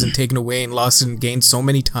powers and taken away and lost and gained so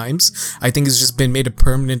many times, I think it's just been made a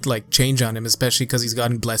permanent like change on him, especially because he's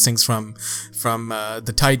gotten blessings from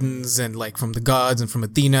the Titans and like from the gods and from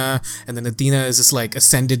Athena, and then Athena is this like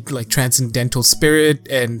ascended like transcendental spirit,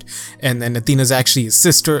 and then Athena's actually his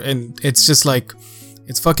sister, and it's just like,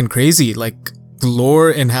 it's fucking crazy, like the lore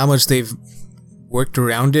and how much they've worked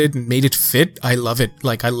around it and made it fit. I love it.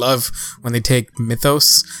 Like, I love when they take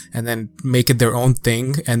mythos and then make it their own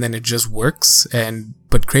thing, and then it just works.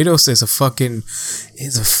 But Kratos is a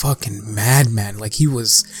fucking madman. Like, he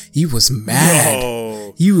was mad.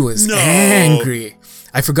 No. He was angry.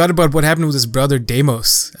 I forgot about what happened with his brother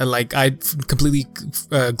Deimos. Like, I completely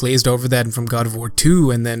glazed over that from God of War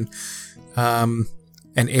 2, and then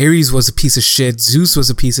and Ares was a piece of shit, Zeus was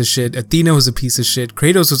a piece of shit, Athena was a piece of shit,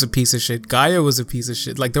 Kratos was a piece of shit, Gaia was a piece of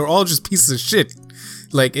shit. Like, they're all just pieces of shit.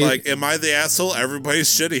 Like, am I the asshole? Everybody's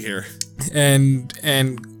shitty here. And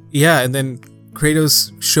then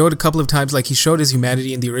Kratos showed a couple of times, like, he showed his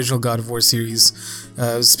humanity in the original God of War series.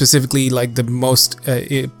 Specifically, like, the most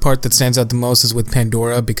part that stands out the most is with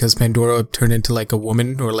Pandora, because Pandora turned into like a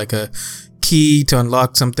woman, or like a key to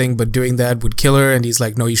unlock something, but doing that would kill her, and he's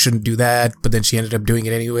like, no, you shouldn't do that, but then she ended up doing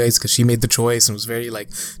it anyways because she made the choice, and it was very like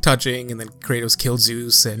touching. And then Kratos killed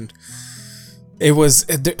Zeus, and it was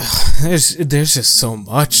there's just so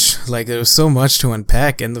much, like, there was so much to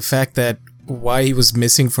unpack. And the fact that why he was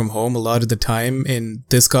missing from home a lot of the time in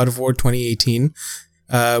this God of War 2018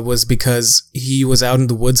 was because he was out in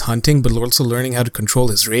the woods hunting, but also learning how to control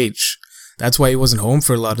his rage. That's why he wasn't home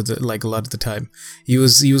for a lot of the time. He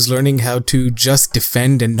was learning how to just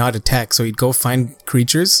defend and not attack. So he'd go find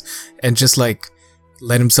creatures and just like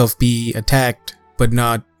let himself be attacked, but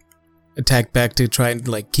not attack back to try and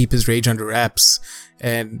like keep his rage under wraps.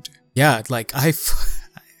 And yeah, like I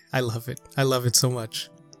love it. I love it so much.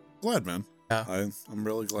 Glad, man. Yeah. I'm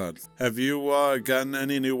really glad. Have you gotten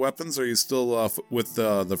any new weapons, or are you still with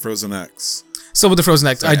the Frozen X? So with the Frozen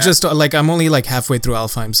X, I just I'm only like halfway through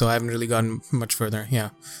Alfheim, so I haven't really gotten much further. Yeah,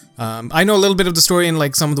 I know a little bit of the story and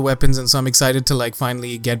like some of the weapons, and so I'm excited to like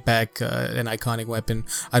finally get back an iconic weapon.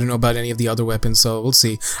 I don't know about any of the other weapons, so we'll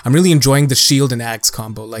see. I'm really enjoying the shield and axe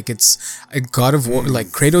combo. Like, it's a God of War, like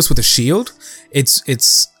Kratos with a shield.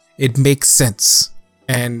 It makes sense.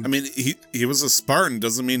 And I mean, he was a Spartan.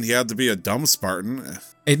 Doesn't mean he had to be a dumb Spartan.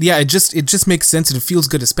 It just makes sense, and it feels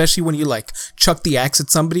good, especially when you like chuck the axe at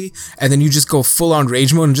somebody and then you just go full on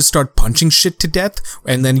rage mode and just start punching shit to death,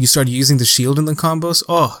 and then you start using the shield in the combos.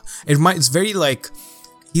 Oh, it's very like,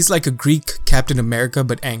 he's like a Greek Captain America,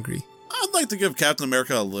 but angry. I'd like to give Captain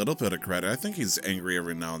America a little bit of credit. I think he's angry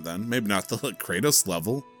every now and then. Maybe not the Kratos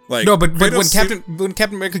level. Like, no, but when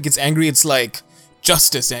Captain America gets angry, it's like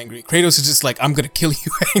justice angry. Kratos is just like, I'm gonna kill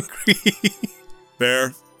you angry.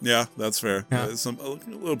 Fair. Yeah, that's fair. Yeah. A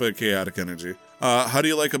little bit of chaotic energy. How do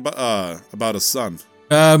you like about his son?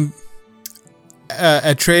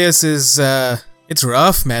 Atreus is it's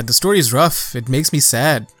rough, man. The story is rough. It makes me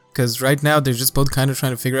sad because right now they're just both kind of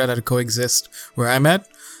trying to figure out how to coexist where I'm at.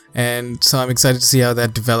 And so I'm excited to see how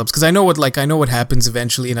that develops, because I know what happens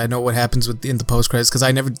eventually, and I know what happens in the post credits, because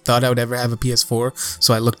I never thought I would ever have a PS4,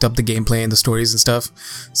 so I looked up the gameplay and the stories and stuff.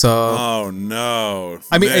 So oh no,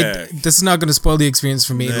 I mean, this is not going to spoil the experience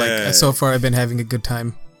for me. Nick. Like, so far I've been having a good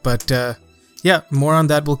time, but yeah, more on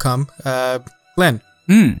that will come. Glenn,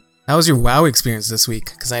 how was your WoW experience this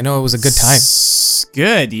week? Because I know it was a good time.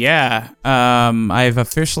 Good, yeah. I've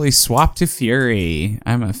officially swapped to Fury.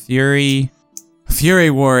 I'm a Fury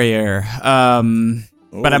warrior,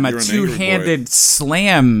 but I'm a two-handed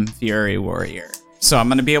slam Fury warrior. So I'm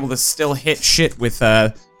going to be able to still hit shit with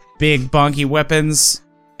big bonky weapons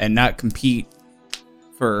and not compete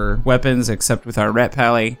for weapons except with our Ret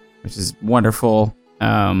Pally, which is wonderful.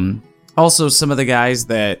 Also, some of the guys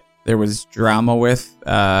that there was drama with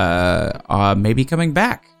maybe coming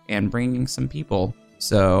back and bringing some people.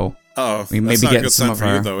 So we maybe that's not a get good some sign of for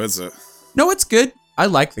our. you, though, is it? No, it's good. I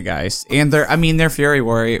like the guys, and they're Fury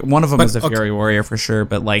Warrior. One of them is a Fury Warrior for sure,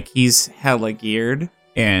 but like he's hella geared,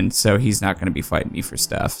 and so he's not going to be fighting me for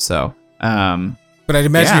stuff. So, But I'd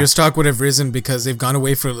imagine your stock would have risen because they've gone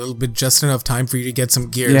away for a little bit, just enough time for you to get some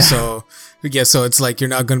gear. Yeah. So it's like you're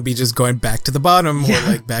not going to be just going back to the bottom or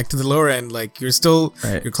like back to the lower end. Like you're still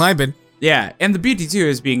you're climbing. Yeah, and the beauty too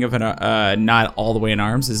is being of not all the way in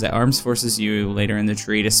arms is that arms forces you later in the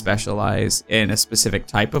tree to specialize in a specific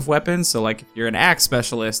type of weapon. So like if you're an axe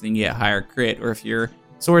specialist, then you get higher crit, or if you're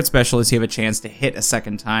sword specialist, you have a chance to hit a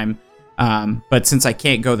second time. But since I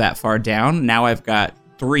can't go that far down, now I've got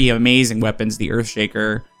 3 amazing weapons: the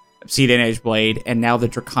Earthshaker, Obsidian Edge Blade, and now the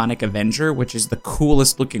Draconic Avenger, which is the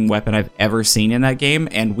coolest looking weapon I've ever seen in that game.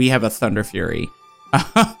 And we have a Thunder Fury.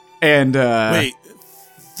 And wait.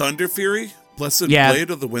 Thunder Fury? Blessed Blade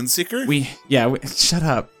of the Windseeker? Shut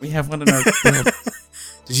up. We have one in our guild.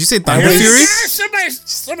 Did you say Thunder Fury?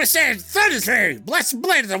 Somebody said Thunder Fury, Blessed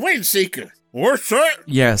Blade of the Windseeker. What's that?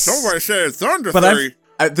 Yes. Somebody said Thunder But Fury.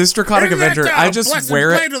 This Draconic Avenger, I just Blessed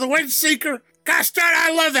wear Blade it. of the Windseeker. Gosh darn,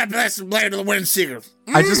 I love that Blessed Blade of the Windseeker.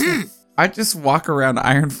 I just walk around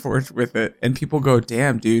Ironforge with it, and people go,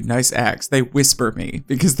 "Damn, dude, nice axe." They whisper me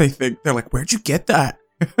because they're like, "Where'd you get that?"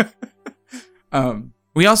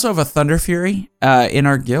 We also have a Thunder Fury in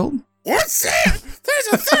our guild. What's that? There's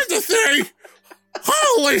a Thunder Fury.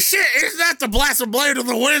 Holy shit! Isn't that the Blessed Blade of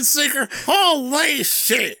the Windseeker? Holy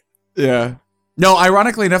shit! Yeah. No,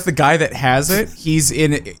 ironically enough, the guy that has it, he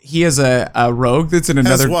has a rogue that's in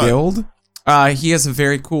another guild. He has a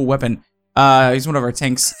very cool weapon. He's one of our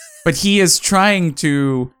tanks, but he is trying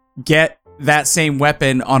to get that same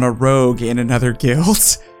weapon on a rogue in another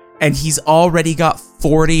guild, and he's already got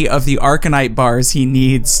 40 of the Arcanite bars he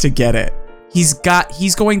needs to get it. He's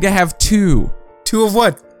going to have 2. 2 of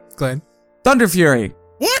what, Glenn? Thunder Fury.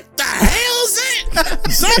 What the hell is it?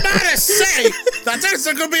 Somebody say that there's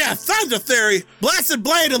going to be a Thunder Fury, Blessed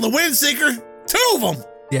Blade of the Windseeker. 2 of them.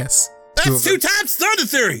 Yes. That's 2 times Thunder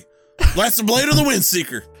Fury. Blessed Blade of the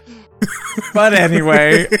Windseeker. But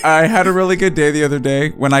anyway, I had a really good day the other day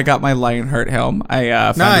when I got my Lionheart helm. I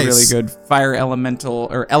found a really good fire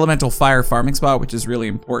elemental fire farming spot, which is really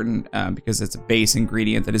important because it's a base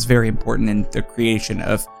ingredient that is very important in the creation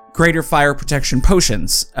of greater fire protection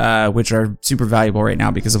potions, which are super valuable right now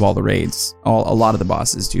because of all the raids. A lot of the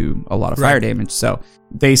bosses do a lot of fire damage, so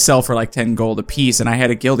they sell for like 10 gold a piece. And I had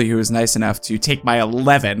a guildie who was nice enough to take my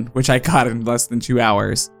 11, which I got in less than 2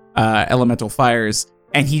 hours, elemental fires.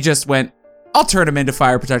 And he just went, I'll turn them into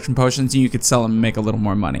fire protection potions and you could sell them and make a little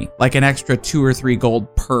more money. Like an extra 2 or 3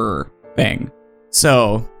 gold per thing.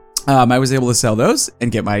 So I was able to sell those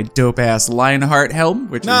and get my dope ass Lionheart helm,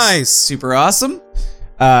 which is super awesome.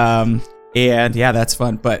 And yeah, that's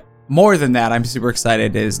fun. But more than that, I'm super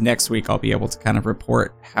excited is next week I'll be able to kind of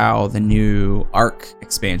report how the new Arc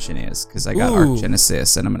expansion is. Because I got Arc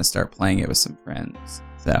Genesis and I'm going to start playing it with some friends.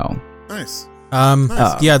 So Nice.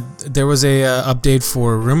 Yeah, there was a update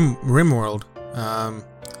for RimWorld.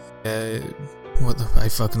 I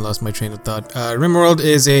fucking lost my train of thought. RimWorld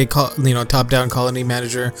is a top-down colony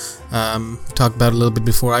manager. Talked about it a little bit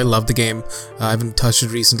before. I love the game. I haven't touched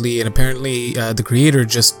it recently, and apparently the creator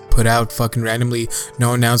just put out fucking randomly,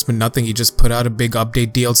 no announcement, nothing. He just put out a big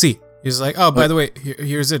update DLC. He's like, oh, by the way,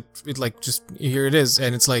 here's it. Here it is,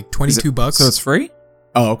 and it's like $22. So it's free?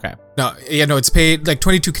 Oh, okay. No, it's paid like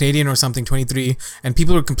 22 Canadian or something, 23. And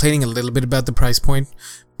people are complaining a little bit about the price point,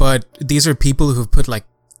 but these are people who've put like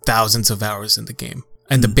thousands of hours in the game.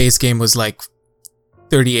 And the base game was like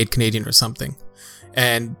 38 Canadian or something.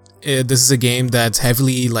 And this is a game that's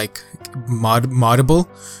heavily like moddable.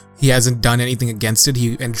 He hasn't done anything against it.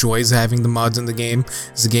 He enjoys having the mods in the game.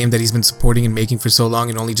 It's a game that he's been supporting and making for so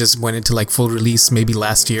long and only just went into like full release maybe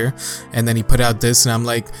last year. And then he put out this and I'm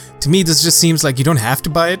like, to me, this just seems like you don't have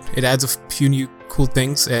to buy it. It adds a few new cool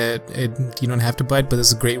things. You don't have to buy it, but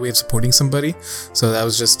it's a great way of supporting somebody. So that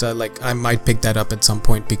was just like, I might pick that up at some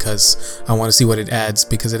point because I want to see what it adds,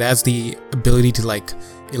 because it adds the ability to like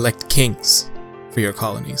elect kings for your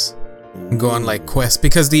colonies. And go on like quests,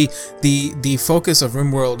 because the focus of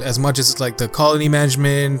RimWorld, as much as it's like the colony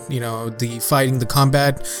management, the fighting, the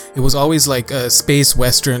combat, it was always like a space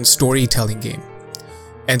western storytelling game.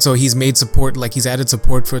 And so he's added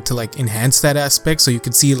support for it to like enhance that aspect, so you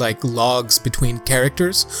could see like logs between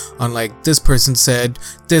characters on like this person said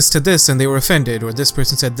this to this and they were offended, or this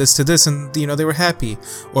person said this to this and they were happy,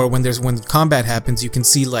 or when combat happens you can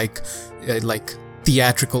see like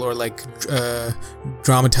theatrical or like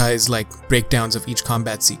dramatized like breakdowns of each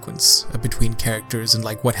combat sequence between characters and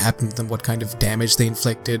like what happened to them, what kind of damage they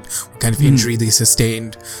inflicted, what kind of injury they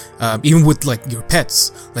sustained. Even with like your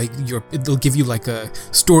pets, like it'll give you like a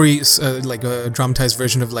story, like a dramatized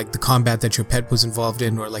version of like the combat that your pet was involved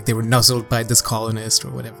in, or like they were nuzzled by this colonist or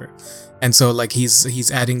whatever. And so like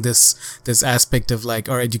he's adding this aspect of like,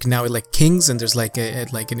 all right, you can now elect kings, and there's like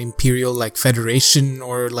an imperial like federation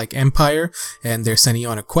or like empire, and they're sending you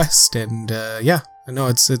on a quest. And yeah, I know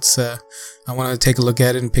it's I want to take a look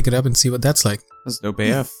at it and pick it up and see what that's like. That's dope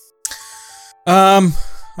AF.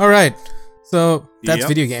 All right, so that's Yep.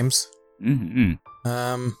 video games.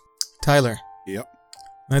 Mm-hmm. Tyler. Yep.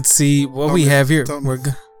 Let's see what Tell we me- have here. tell me-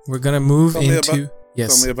 We're gonna move tell me into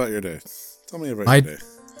yes. Tell me about your day. Tell me about I- your day.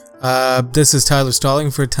 This is Tyler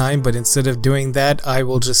stalling for time, but instead of doing that, I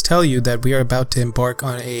will just tell you that we are about to embark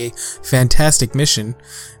on a fantastic mission.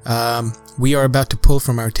 We are about to pull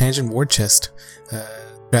from our Tangent War Chest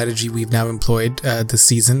strategy we've now employed this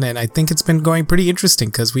season, and I think it's been going pretty interesting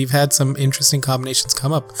because we've had some interesting combinations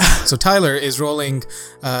come up. So Tyler is rolling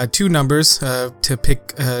 2 numbers to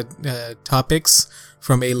pick topics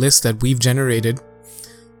from a list that we've generated.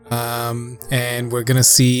 And we're gonna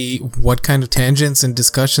see what kind of tangents and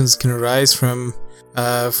discussions can arise from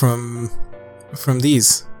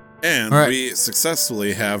these. And All right. we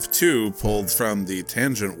successfully have 2 pulled from the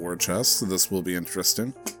Tangent War Chest, so this will be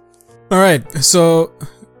interesting. All right, so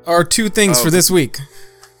our 2 things Oh. for this week: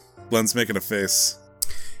 Glenn's making a face.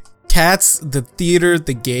 Cats, the theater,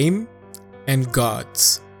 the game, and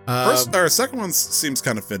gods. Second one seems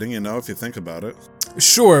kind of fitting, if you think about it.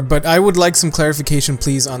 Sure, but I would like some clarification,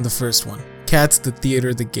 please, on the first one. Cats, the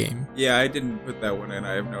theater, the game. Yeah, I didn't put that one in.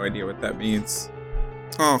 I have no idea what that means.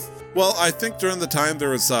 Oh, well, I think during the time there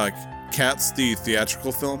was Cats, the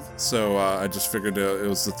theatrical film, so I just figured it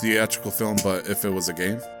was the theatrical film, but if it was a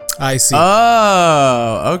game. I see.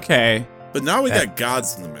 Oh, okay. But now we got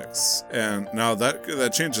gods in the mix, and now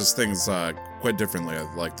that changes things quite differently.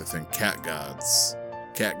 I'd like to think cat gods.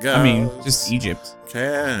 Cat gods. I mean, just Egypt.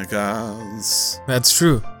 Cat gods. That's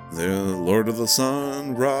true. The Lord of the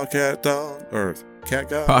Sun, raw cat dog, or cat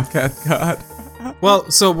god. Podcast God.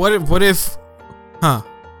 Well, so what if huh?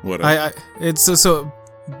 Whatever. It's so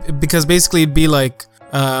because basically it'd be like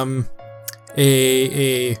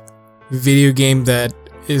a video game that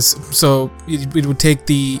is so it would take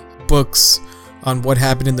the books on what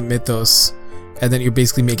happened in the mythos, and then you're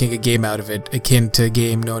basically making a game out of it, akin to a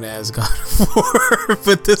game known as God of War.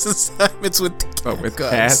 But this is it's with But with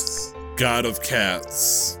gods. cats. God of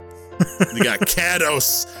cats. You got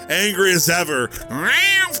Kados, angry as ever.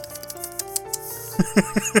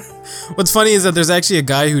 What's funny is that there's actually a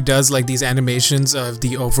guy who does like these animations of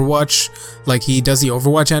the Overwatch. Like he does the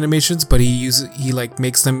Overwatch animations, but he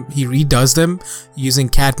redoes them using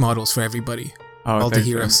cat models for everybody. Oh, All the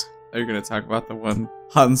heroes. Are you gonna talk about the one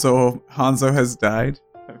Hanzo has died?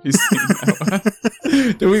 Have you seen that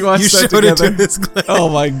one? Did we watch You that showed it together? to us, Glenn. Oh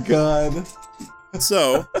my god.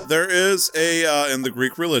 So there is in the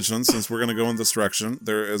Greek religion, since we're gonna go in this direction,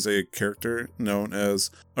 there is a character known as,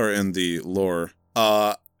 or in the lore,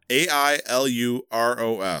 Ailuros,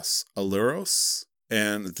 Aluros,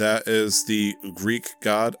 and that is the Greek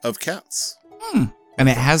god of cats. And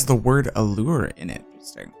it has the word allure in it.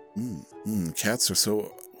 Interesting. Cats are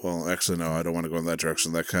so well. Actually, no, I don't want to go in that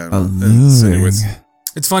direction. That kind of insinuates.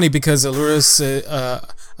 It's funny because Iluros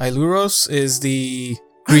is the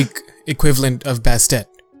Greek equivalent of Bastet,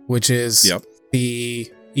 which is Yep.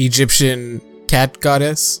 the Egyptian cat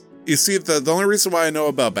goddess. You see, the only reason why I know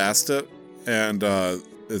about Bastet, and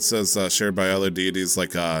it says shared by other deities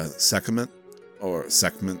like Sekhmet, or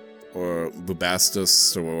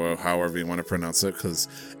Bubastis, or however you want to pronounce it, because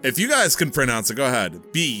if you guys can pronounce it, go ahead.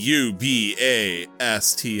 Bubastis.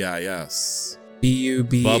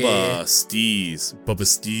 B-U-B-A. Bubba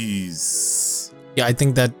Steez. Yeah, I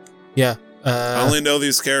think that, yeah. I only know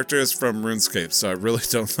these characters from RuneScape, so I really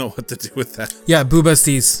don't know what to do with that. Yeah,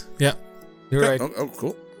 Boobasties. Yeah, you're right. Oh,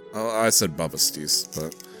 cool. Oh, I said Bubba Steez,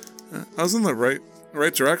 but I was in the right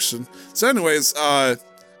direction. So, anyways,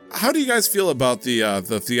 how do you guys feel about the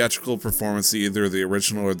theatrical performance, either the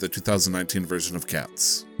original or the 2019 version of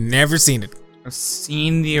Cats? Never seen it. I've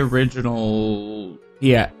seen the original,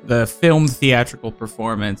 the filmed theatrical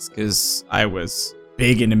performance because I was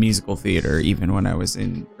big into musical theater even when I was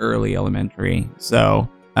in early elementary. So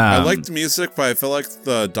I liked the music, but I felt like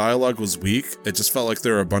the dialogue was weak. It just felt like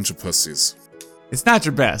there were a bunch of pussies. it's not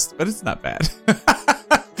your best, but it's not bad.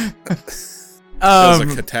 It was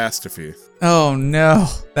a catastrophe. Oh no,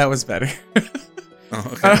 that was better.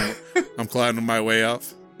 Oh, okay. I'm climbing my way up.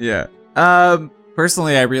 Yeah.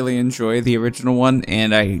 Personally, I really enjoy the original one,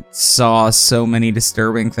 and I saw so many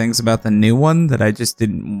disturbing things about the new one that I just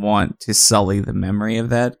didn't want to sully the memory of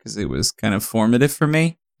that because it was kind of formative for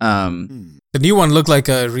me. The new one looked like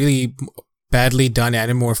a really badly done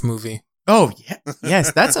Animorph movie. Oh, yeah.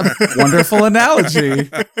 Yes, that's a wonderful analogy.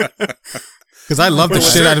 Because I love the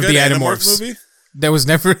Was shit there out a of good the Animorph Animorphs. movie? There was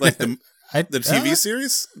never Like the the TV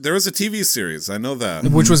series? There was a TV series. I know that.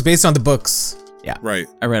 which was based on the books. Yeah, Right.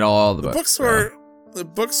 I read all the The books.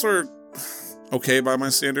 books were okay by my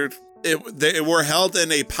standard. They were held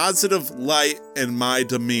in a positive light in my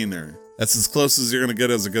demeanor. That's as close as you're gonna get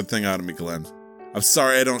as a good thing out of me, Glenn. I'm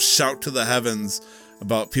sorry I don't shout to the heavens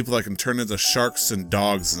about people that can turn into sharks and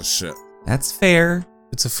dogs and shit. That's fair.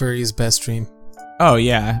 It's a furry's best dream. Oh,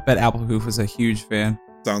 yeah. I bet Applehoof was a huge fan.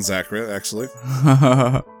 Sounds accurate, actually.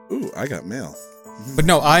 Ooh, I got mail. But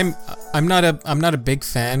no, I'm not a big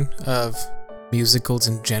fan of musicals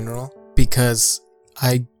in general because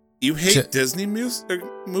You hate Disney movies?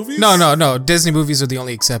 No. Disney movies are the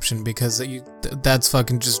only exception because that's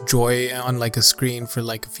fucking just joy on like a screen for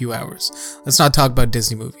like a few hours. Let's not talk about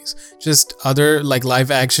Disney movies. Just other like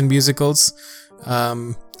live action musicals.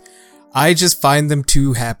 I just find them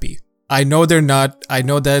too happy. I know they're not. I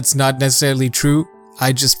know that's not necessarily true.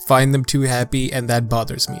 I just find them too happy, and that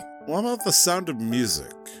bothers me. What about The Sound of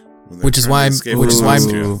Music? Which is why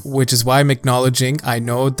I'm acknowledging. I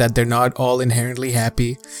know that they're not all inherently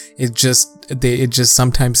happy. It just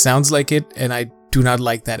sometimes sounds like it, and I do not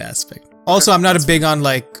like that aspect. Also, I'm not a big on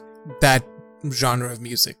like that genre of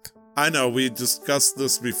music. I know we discussed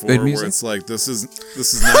this before, Good where music? it's like this is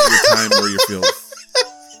not your time or your field.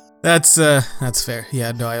 That's fair.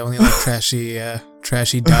 Yeah, no, I only like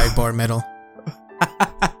trashy dive bar metal.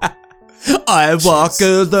 I walk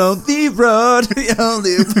along the road.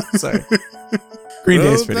 Sorry. Green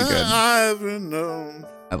Day is pretty good. I've known.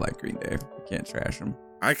 I like Green Day. I can't trash them.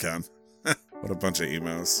 I can. What a bunch of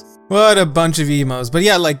emos. What a bunch of emos. But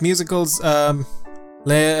yeah, like musicals. Nick in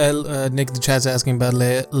the chat's asking about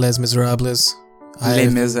Les Miserables. Les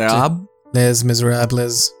Miserables? Les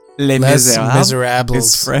Miserables. Les Les Miserables? Miserables.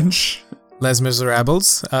 It's French. Les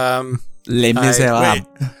Miserables. Les Miserables.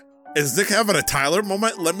 Wait, is Nick having a Tyler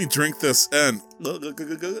moment? Let me drink this in.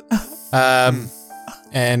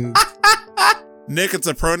 And Nick, it's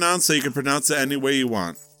a pronoun, so you can pronounce it any way you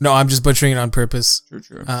want. no, I'm just butchering it on purpose.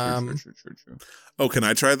 True. Oh, can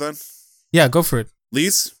I try then? Yeah, go for it.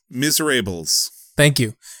 Les Miserables. Thank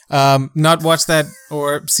you. Not watched that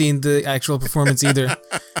or seen the actual performance either.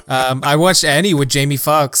 I watched Annie with Jamie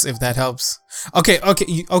Foxx, if that helps. Okay.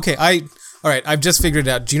 All right, I've just figured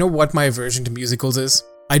it out. Do you know what my aversion to musicals is?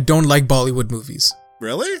 I don't like Bollywood movies.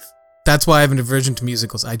 Really? That's why I have an aversion to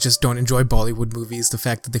musicals. I just don't enjoy Bollywood movies. The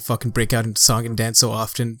fact that they fucking break out into song and dance so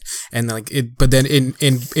often, and like it. But then in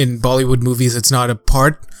Bollywood movies, it's not a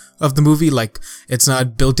part of the movie. Like it's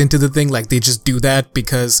not built into the thing. Like they just do that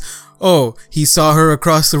because he saw her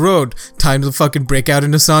across the road. Time to fucking break out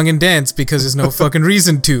into song and dance because there's no fucking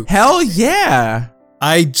reason to. Hell yeah.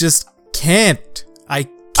 I just can't. I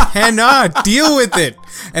cannot deal with it,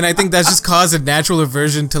 and I think that's just caused a natural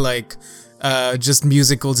aversion to like. Just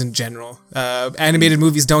musicals in general. Animated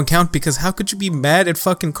movies don't count because how could you be mad at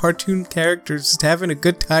fucking cartoon characters just having a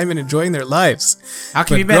good time and enjoying their lives? How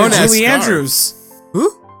can you be But mad at grown-ass Julie Scar- Andrews?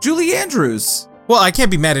 Who? Julie Andrews. Well, I can't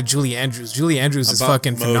be mad at Julie Andrews. Julie Andrews is About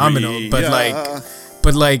fucking phenomenal,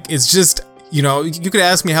 but like it's just, you know, you could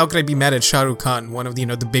ask me how could I be mad at Shah Rukh Khan, one of the, you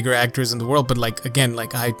know, the bigger actors in the world, but like again,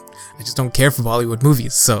 like I just don't care for Bollywood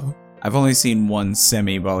movies, so I've only seen one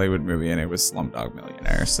semi-Bollywood movie, and it was Slumdog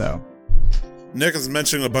Millionaire, so... Nick is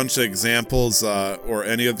mentioning a bunch of examples, or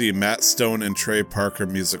any of the Matt Stone and Trey Parker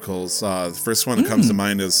musicals. The first one that comes to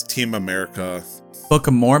mind is Team America. Book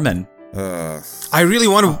of Mormon. I really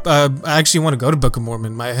want to. I actually want to go to Book of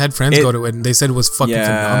Mormon. I had friends go to it, and they said it was fucking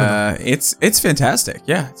phenomenal. It's fantastic.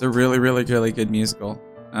 Yeah, it's a really, really, really good musical.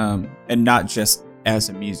 And not just as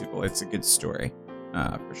a musical, it's a good story,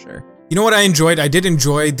 for sure. You know what I enjoyed? I did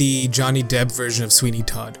enjoy the Johnny Depp version of Sweeney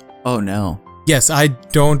Todd. Oh no. Yes, I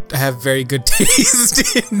don't have very good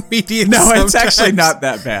taste in media. No, sometimes. it's actually not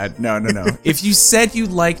that bad. No. If you said you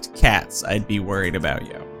liked Cats, I'd be worried about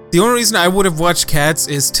you. The only reason I would have watched Cats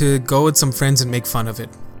is to go with some friends and make fun of it.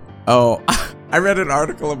 Oh, I read an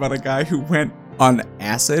article about a guy who went on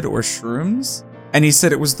acid or shrooms, and he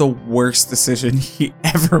said it was the worst decision he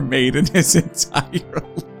ever made in his entire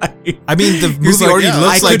life. I mean, the He was movie already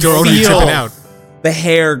looks I like could you're already feel tripping out. the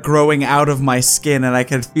hair growing out of my skin, and I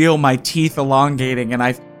could feel my teeth elongating,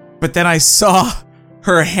 but then I saw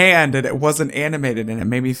her hand, and it wasn't animated, and it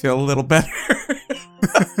made me feel a little better.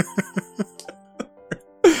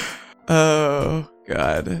 Oh,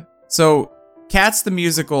 God. So, Cats the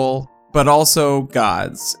musical, but also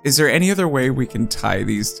gods. Is there any other way we can tie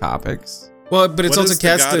these topics? Well, but it's What also is the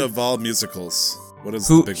Cats god the of all musicals? What is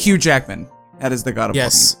the big Hugh one? Jackman. That is the god of all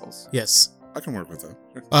Yes. musicals. Yes. I can work with that.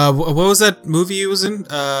 Sure. What was that movie he was in?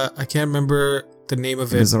 I can't remember the name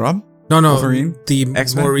of it. Miserable? No, Wolverine? the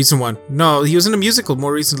X-Men? more recent one. No, he was in a musical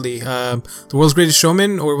more recently. The World's Greatest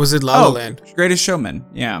Showman, or was it La La Land? Greatest Showman.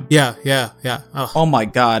 Yeah. Yeah. Oh. Oh my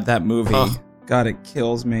god, that movie. Oh. God, it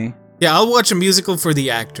kills me. Yeah, I'll watch a musical for the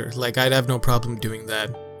actor. Like, I'd have no problem doing that.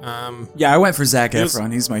 Yeah, I went for Zac He was-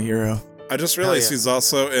 Efron. He's my hero. I just realized yeah. he's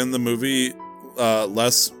also in the movie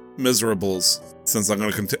Les Miserables. Since I'm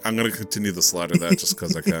gonna continue the slide of that just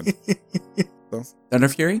because I can. Thunder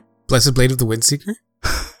Fury? Blessed Blade of the Windseeker?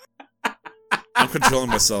 I'm controlling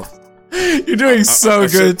myself. You're doing so I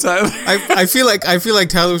good, Tyler. I feel like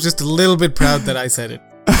Tyler was just a little bit proud that I said it.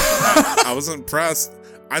 I was impressed.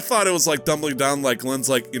 I thought it was like dumbling down. Like Glenn's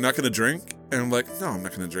like, "You're not gonna drink," and I'm like, "No, I'm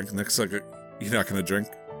not gonna drink." Next like, "You're not gonna drink,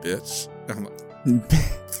 bitch." And I'm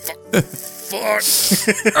like, "Fuck."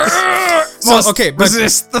 So, okay, but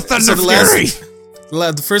resist the Thunder so the last- Fury.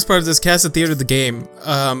 the first part of this Cast of Theater, the game,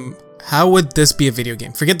 how would this be a video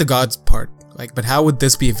game? Forget the gods part. Like, but how would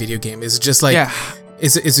this be a video game? Is it just like, Yeah.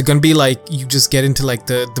 is it gonna be like you just get into like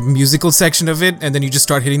the musical section of it and then you just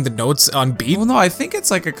start hitting the notes on beat? Well, no, I think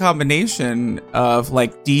it's like a combination of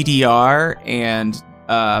like DDR and,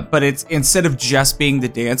 but it's instead of just being the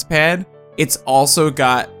dance pad, it's also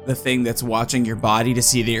got the thing that's watching your body to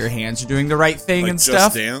see that your hands are doing the right thing Like and Just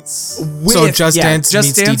stuff. Dance. So Just Dance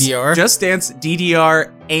meets DDR? Just Dance,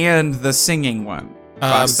 DDR, and the singing one. It's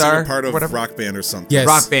like Rockstar, a part of whatever. Rock Band or something. Yes.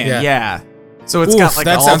 Rock Band, yeah. yeah. So it's Oof, got like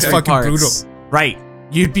that all sounds three fucking parts. brutal. Right.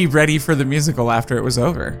 You'd be ready for the musical after it was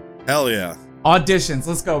over. Hell yeah. Auditions,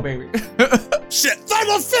 let's go, baby. Shit,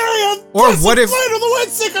 Thunder Fury! Or what if Blade of the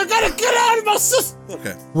Windseeker, gotta get out of my system!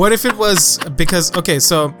 Okay. what if it was because okay,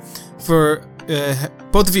 so for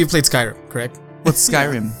both of you played Skyrim, correct? What's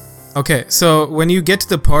Skyrim? Okay, so when you get to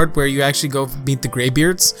the part where you actually go meet the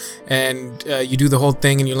Greybeards and you do the whole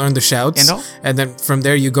thing and you learn the shouts, And all? and then from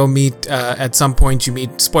there you go meet, at some point you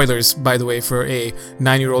meet, spoilers by the way for a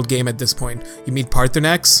 9-year-old game at this point, you meet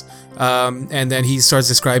Parthenax, and then he starts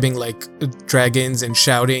describing like dragons and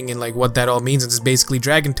shouting and like what that all means, and it's basically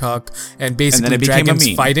dragon talk, and basically it became a dragons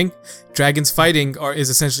meme. fighting. Dragons fighting is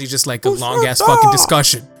essentially just like a long ass fucking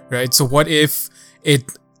discussion, right? So what if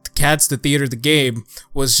Cats the Theater the game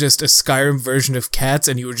was just a Skyrim version of Cats,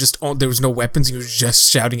 and you were just there was no weapons, you were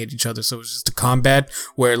just shouting at each other, so it was just a combat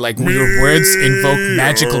where like your words invoke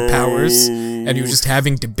magical powers and you were just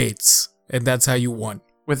having debates, and that's how you won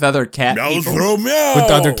With other cat people? Romeo!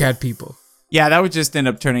 with other cat people. Yeah, that would just end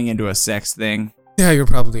up turning into a sex thing. Yeah, you're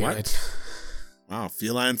probably What? right. Wow.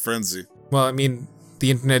 Feline frenzy. Well, I mean,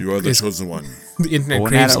 the internet You are the is, chosen one. the internet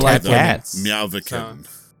Going craves at it like cat women. cats. Meowvikin.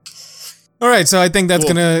 All right, so I think that's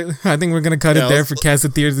Cool. I think we're gonna cut Yeah, it there let's- for Cats the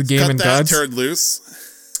Theater the game Cut and that gods, turd loose.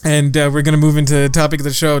 and we're gonna move into the topic of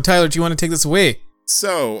the show. Tyler, do you want to take this away?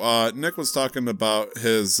 So, Nick was talking about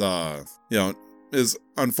his, his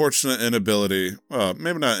unfortunate inability,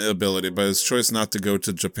 maybe not inability, but his choice not to go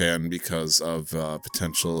to Japan because of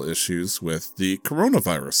potential issues with the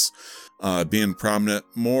coronavirus being prominent,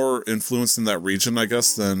 more influenced in that region, I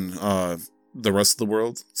guess, than the rest of the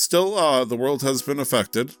world. Still, the world has been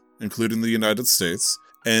affected, including the United States,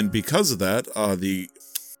 and because of that, the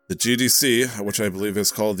GDC, which I believe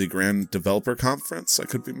is called the Grand Developer Conference, I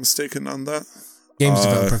could be mistaken on that. Games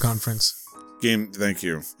Developer Conference. Thank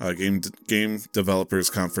you. Game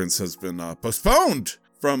Developers Conference has been postponed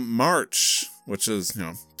from March, which is,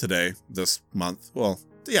 today, this month. Well,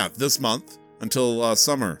 yeah, this month until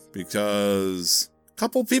summer, because a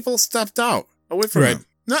couple people stepped out away from Right. it.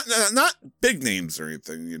 Not big names or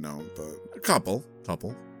anything, but a couple.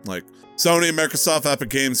 Like Sony, Microsoft, Epic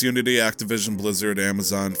Games, Unity, Activision, Blizzard,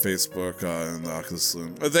 Amazon, Facebook, and the Oculus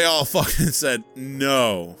Loom. They all fucking said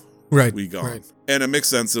no. Right. We gone. Right. And it makes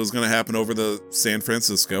sense. It was going to happen over the San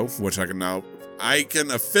Francisco, which I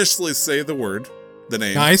can officially say the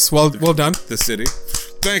name. Nice. Well done. The city.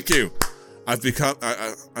 Thank you. I've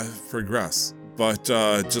progressed. But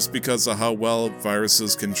just because of how well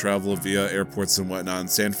viruses can travel via airports and whatnot, and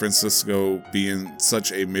San Francisco being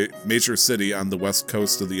such a major city on the west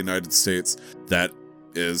coast of the United States, that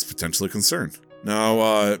is potentially a concern.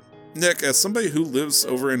 Now, Nick, as somebody who lives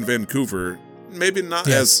over in Vancouver, maybe not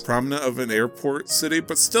Yes. as prominent of an airport city,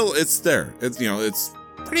 but still, it's there. It's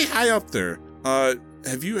pretty high up there.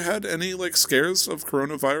 Have you had any scares of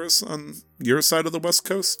coronavirus on your side of the West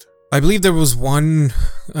Coast? I believe there was one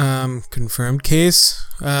confirmed case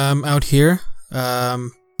out here,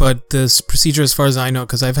 but this procedure, as far as I know,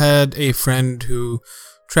 because I've had a friend who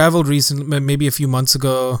traveled recently, maybe a few months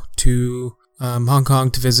ago, to Hong Kong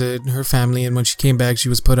to visit her family, and when she came back, she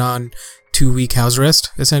was put on 2-week house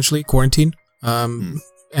arrest, essentially quarantine.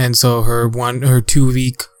 And so her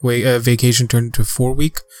 2-week vacation turned into a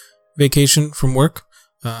 4-week vacation from work,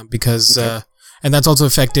 because and that's also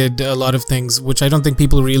affected a lot of things, which I don't think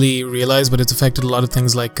people really realize, but it's affected a lot of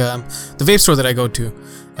things like the vape store that I go to.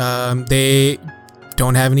 They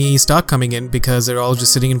don't have any stock coming in because they're all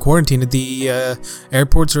just sitting in quarantine at the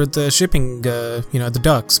airports or at the shipping, at the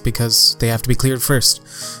docks, because they have to be cleared first.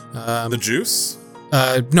 The juice?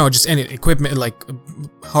 No, just any equipment, like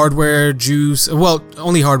hardware, juice. Well,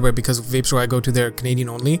 only hardware, because vape store I go to, they're Canadian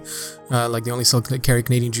only. Like they only carry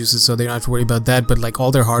Canadian juices, so they don't have to worry about that. But like all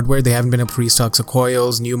their hardware, they haven't been able to restock. So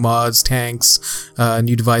coils, new mods, tanks,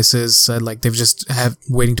 new devices. Like they've just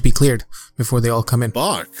waiting to be cleared before they all come in.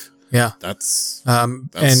 Fuck. Yeah, That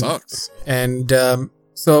and, sucks. And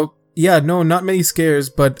so yeah, no, not many scares,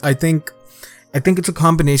 but I think it's a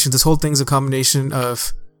combination. This whole thing's a combination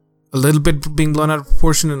of a little bit being blown out of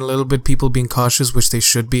proportion and a little bit people being cautious, which they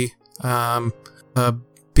should be,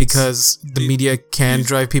 because the media can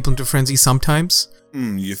drive people into frenzy sometimes.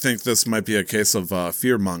 You think this might be a case of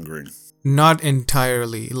fear mongering? Not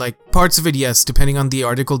entirely. Like, parts of it, yes, depending on the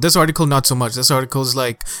article. This article, not so much. This article is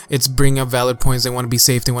like, it's bringing up valid points. They want to be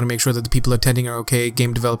safe. They want to make sure that the people attending are okay.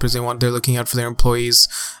 Game developers, they're looking out for their employees.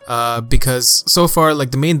 Because so far,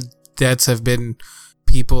 like, the main deaths have been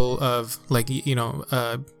people of, like,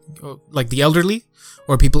 like the elderly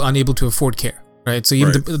or people unable to afford care. Right, so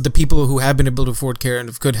even the people who have been able to afford care and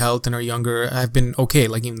of good health and are younger have been okay.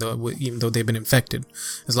 Like even though they've been infected,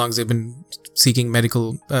 as long as they've been seeking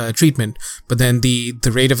medical treatment. But then the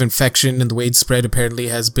rate of infection and the way it's spread apparently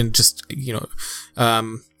has been just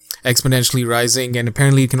exponentially rising, and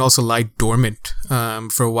apparently it can also lie dormant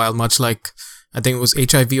for a while, much like I think it was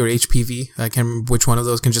HIV or HPV. I can't remember which one of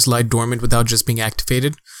those can just lie dormant without just being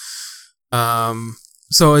activated.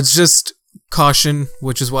 So it's just caution,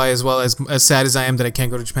 which is why, as well, as sad as I am that I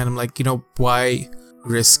can't go to Japan, I'm like, why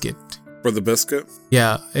risk it For the biscuit?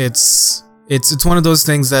 yeah? It's one of those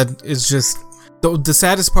things that is just the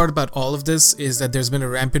saddest part about all of this is that there's been a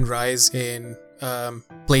rampant rise in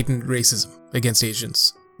blatant racism against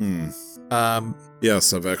Asians.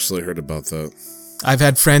 Yes, I've actually heard about that. I've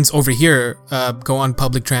had friends over here go on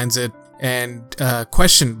public transit and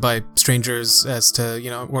questioned by strangers as to,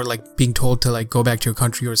 or like being told to like go back to your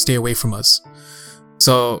country or stay away from us.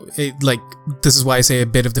 So this is why I say a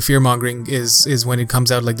bit of the fear mongering is when it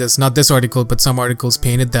comes out like this. Not this article, but some articles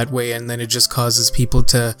paint it that way, and then it just causes people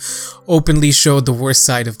to openly show the worst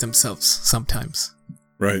side of themselves sometimes.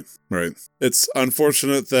 Right. It's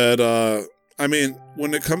unfortunate that,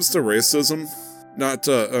 when it comes to racism,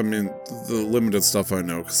 the limited stuff I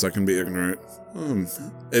know, because I can be ignorant,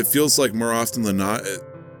 it feels like more often than not,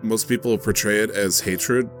 most people portray it as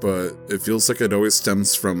hatred, but it feels like it always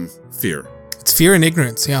stems from fear. It's fear and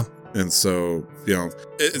ignorance, yeah. And so,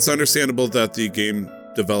 it's understandable that the game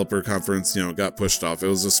developer conference, got pushed off. It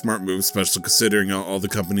was a smart move, especially considering all the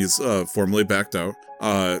companies formally backed out.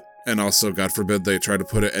 And also, God forbid, they try to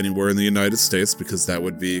put it anywhere in the United States, because that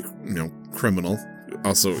would be, criminal.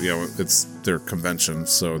 Also, it's their convention,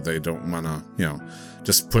 so they don't want to,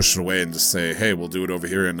 just push it away and just say, hey, we'll do it over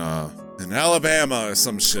here in Alabama or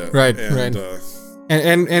some shit. Right. And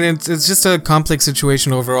it's just a complex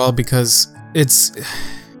situation overall, because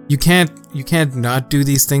you can't not do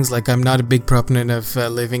these things. Like, I'm not a big proponent of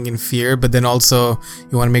living in fear, but then also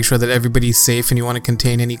you want to make sure that everybody's safe, and you want to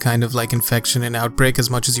contain any kind of like infection and outbreak as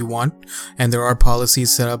much as you want. And there are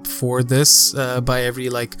policies set up for this by every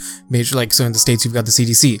like major, like, so in the States you've got the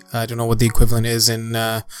CDC. I don't know what the equivalent is in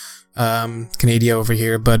Canada over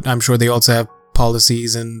here, but I'm sure they also have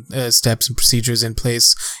policies and steps and procedures in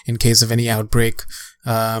place in case of any outbreak.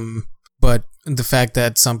 But the fact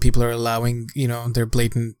that some people are allowing, their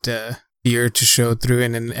blatant fear to show through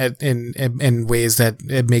in ways that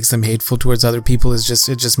it makes them hateful towards other people it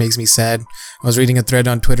just makes me sad. I was reading a thread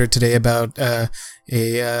on Twitter today about a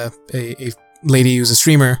lady who's a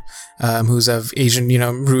streamer, who's of Asian,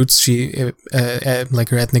 roots. She, like,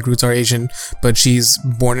 her ethnic roots are Asian, but she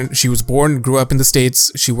was born, grew up in the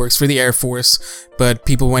States. She works for the Air Force, but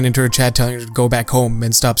people went into her chat telling her to go back home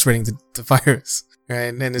and stop spreading the virus.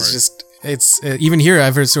 Right. And it's just, it's even here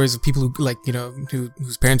I've heard stories of people who, like,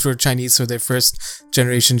 whose parents were Chinese, so they're first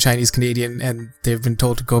generation Chinese Canadian, and they've been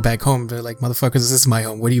told to go back home. They're like, motherfuckers, this is my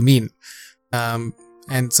home. What do you mean? And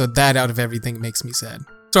so that out of everything makes me sad.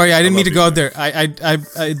 Sorry, I didn't mean to go out there. I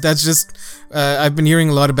that's just, I've been hearing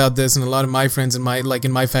a lot about this, and a lot of my friends in my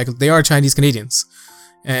faculty, they are Chinese Canadians.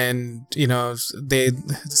 And,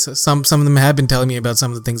 some of them have been telling me about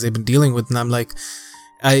some of the things they've been dealing with, and I'm like,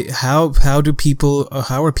 how are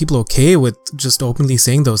people okay with just openly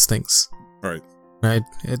saying those things? Right. Right.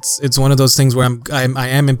 It's one of those things where I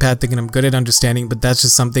am empathic and I'm good at understanding, but that's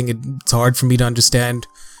just something it's hard for me to understand.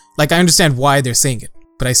 Like, I understand why they're saying it,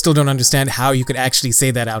 but I still don't understand how you could actually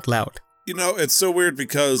say that out loud. You know, it's so weird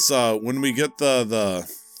because when we get the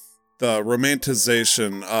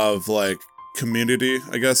romanticization of like community,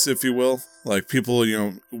 I guess, if you will, like people, you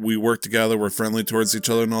know, we work together, we're friendly towards each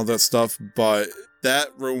other and all that stuff, but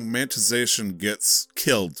that romanticization gets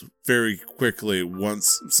killed very quickly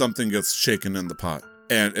once something gets shaken in the pot.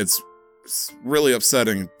 And it's really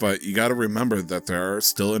upsetting, but you got to remember that there are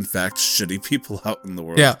still, in fact, shitty people out in the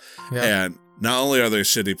world. Yeah. And not only are they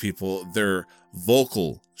shitty people, they're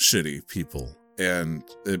vocal shitty people. And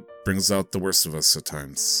it brings out the worst of us at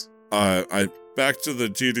times. Back to the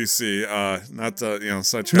GDC, not to,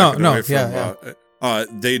 sidetrack away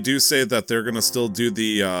from... they do say that they're going to still do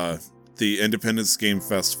the Independence Game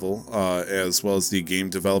Festival, as well as the Game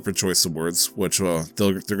Developer Choice Awards, which they're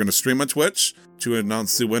going to stream on Twitch to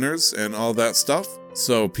announce the winners and all that stuff.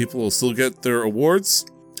 So people will still get their awards.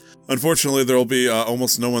 Unfortunately, there will be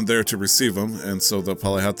almost no one there to receive them, and so they'll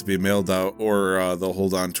probably have to be mailed out, or they'll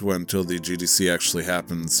hold on to it until the GDC actually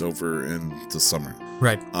happens over in the summer.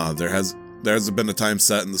 Right. There hasn't been a time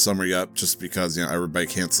set in the summer yet, just because everybody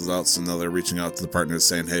cancels out. So now they're reaching out to the partners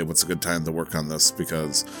saying, "Hey, what's a good time to work on this?"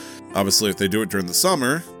 Because obviously, if they do it during the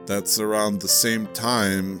summer, that's around the same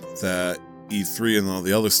time that E3 and all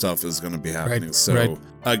the other stuff is going to be happening. Right, so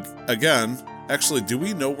again, actually, do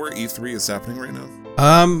we know where E3 is happening right now?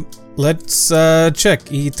 Let's check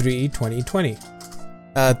E3 2020.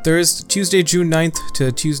 Tuesday, June 9th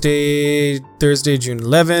to Thursday, June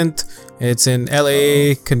 11th. It's in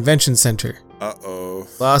LA Convention Center. Uh-oh.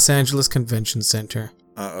 Los Angeles Convention Center.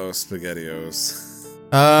 Uh-oh, SpaghettiOs.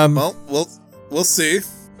 Well, we'll see.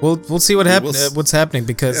 We'll see what's happening,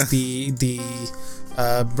 because the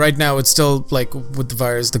right now it's still, like, with the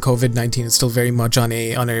virus, the COVID-19 is still very much on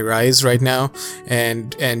a rise right now,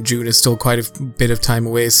 and June is still quite a bit of time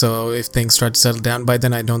away. So if things start to settle down by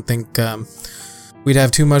then, I don't think we'd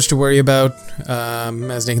have too much to worry about.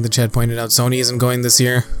 As Nick in the chat pointed out, Sony isn't going this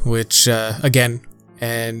year, which again,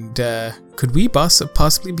 and could we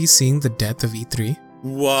possibly be seeing the death of E3?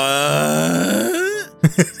 What?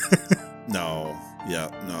 No.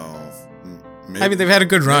 Yeah, no. Maybe. I mean, they've had a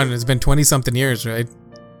good run. It's been 20-something years, right?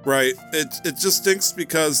 Right. It just stinks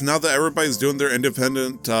because now that everybody's doing their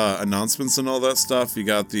independent announcements and all that stuff, you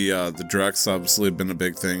got the Directs obviously been a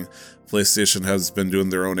big thing. PlayStation has been doing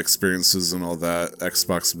their own experiences and all that.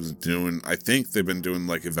 Xbox has been doing, I think they've been doing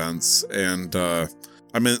like events. And I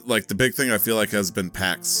mean, like the big thing I feel like has been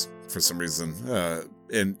PAX for some reason.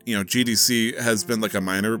 And, GDC has been like a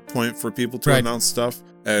minor point for people to announce stuff.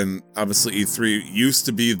 And obviously E3 used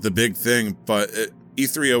to be the big thing, but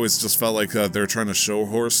E3 always just felt like they're trying to show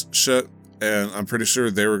horse shit. And I'm pretty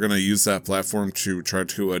sure they were going to use that platform to try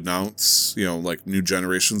to announce, like new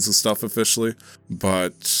generations of stuff officially.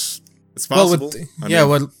 But it's possible.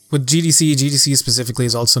 Well, with GDC specifically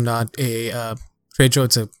is also not a trade show.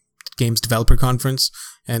 It's a games developer conference.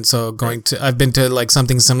 And so I've been to like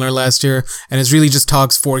something similar last year, and it's really just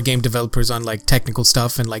talks for game developers on like technical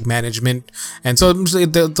stuff and like management. And so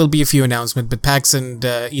there'll be a few announcements, but PAX and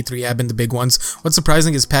E3 have been the big ones. What's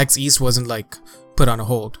surprising is PAX East wasn't like put on a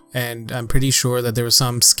hold, and I'm pretty sure that there were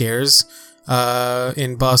some scares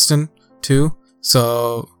in Boston too.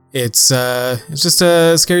 So it's just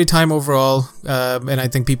a scary time overall, and I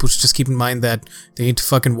think people should just keep in mind that they need to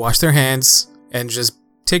fucking wash their hands and just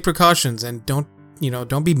take precautions, and don't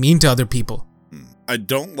be mean to other people. I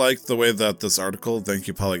don't like the way that this article, thank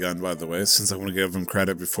you Polygon by the way, since I want to give them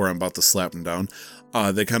credit before I'm about to slap them down,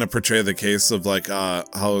 they kind of portray the case of like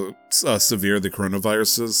how severe the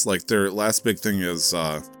coronavirus is. Like their last big thing is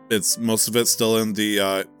it's most of it's still in the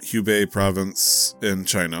Hubei province in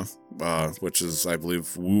China, which is I believe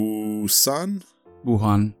Wuhan,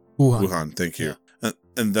 thank you. Yeah.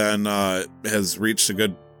 And then has reached a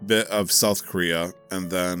good bit of South Korea,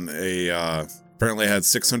 and then apparently had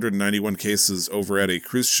 691 cases over at a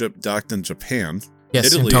cruise ship docked in Japan. Yes,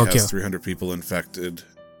 Italy in Tokyo. has 300 people infected,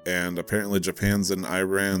 and apparently Japan's and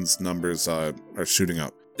Iran's numbers are shooting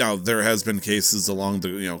up. Now, there has been cases along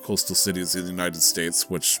the coastal cities of the United States,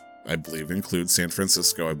 which I believe includes San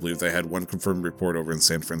Francisco. I believe they had one confirmed report over in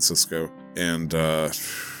San Francisco, and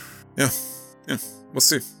yeah, we'll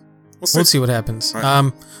see. We'll see what happens.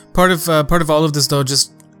 Right. Part of all of this though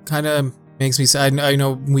just kind of makes me sad. I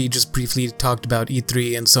know we just briefly talked about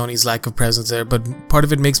E3 and Sony's lack of presence there, but part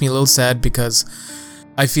of it makes me a little sad because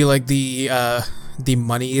I feel like the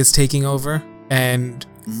money is taking over, and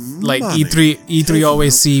like Money. E3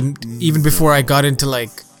 always seemed, even before I got into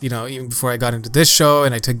like, even before I got into this show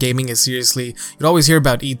and I took gaming as seriously, you'd always hear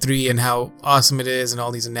about E3 and how awesome it is and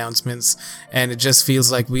all these announcements, and it just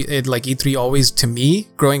feels like like E3 always, to me,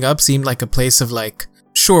 growing up, seemed like a place of like,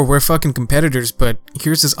 sure, we're fucking competitors, but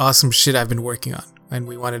here's this awesome shit I've been working on and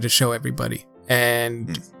we wanted to show everybody.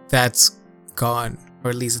 And that's gone, or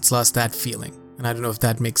at least it's lost that feeling. And I don't know if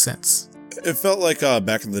that makes sense. It felt like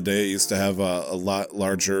back in the day, it used to have a lot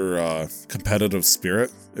larger competitive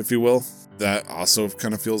spirit, if you will. That also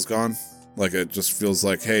kind of feels gone. Like, it just feels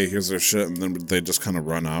like, hey, here's their shit, and then they just kind of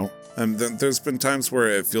run out. And then there's been times where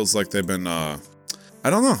it feels like they've been, I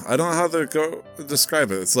don't know how to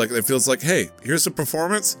describe it. It's like, it feels like, hey, here's the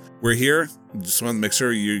performance. We're here. Just want to make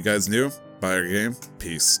sure you guys knew. Buy our game.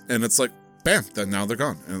 Peace. And it's like, bam, now they're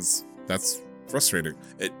gone. And that's frustrating.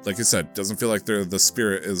 It, like you said, doesn't feel like the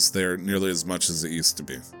spirit is there nearly as much as it used to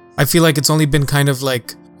be. I feel like it's only been kind of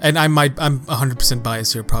like, and I'm 100%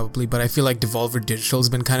 biased here probably, but I feel like Devolver Digital has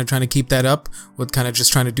been kind of trying to keep that up with kind of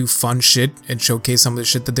just trying to do fun shit and showcase some of the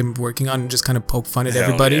shit that they've been working on and just kind of poke fun at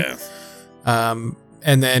everybody. Yeah.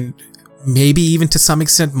 And then maybe even to some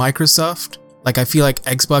extent Microsoft. Like, I feel like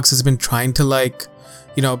Xbox has been trying to, like,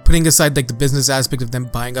 putting aside like the business aspect of them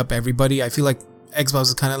buying up everybody, I feel like Xbox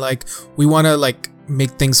is kind of like, we want to like make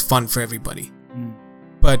things fun for everybody.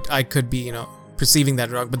 But I could be, perceiving that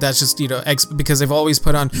wrong, but that's just, because they've always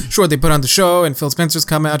put on, sure, they put on the show and Phil Spencer's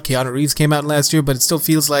come out, Keanu Reeves came out last year, but it still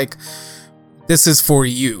feels like this is for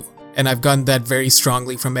you. And I've gotten that very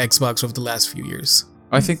strongly from Xbox over the last few years.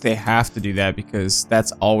 I think they have to do that because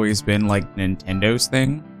that's always been like Nintendo's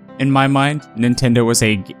thing in my mind. Nintendo was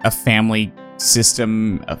a family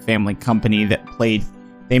system, a family company that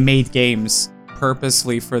they made games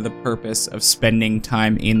purposely for the purpose of spending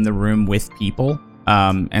time in the room with people.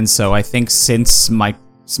 And so I think since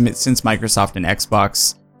Microsoft and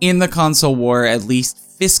Xbox in the console war, at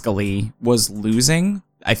least fiscally, was losing,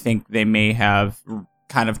 I think they may have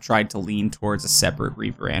kind of tried to lean towards a separate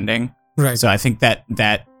rebranding. Right. So I think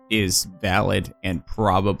that is valid and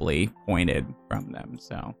probably pointed from them.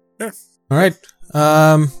 So Yeah. All right.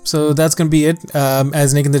 So that's going to be it.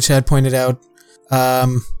 As Nick in the chat pointed out,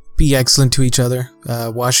 be excellent to each other.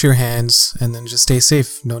 Wash your hands and then just stay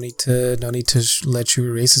safe. No need to let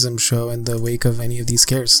your racism show in the wake of any of these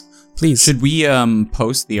scares. Please. should we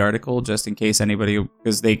post the article just in case anybody,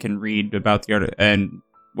 because they can read about the article and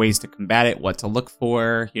ways to combat it, what to look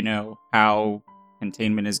for, how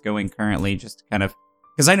containment is going currently, just to kind of,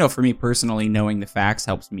 because I know for me personally, knowing the facts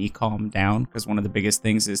helps me calm down, because one of the biggest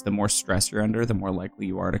things is the more stress you're under, the more likely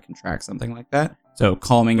you are to contract something like that. So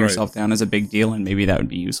calming yourself down is a big deal, and maybe that would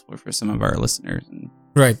be useful for some of our listeners.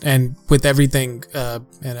 Right, and with everything,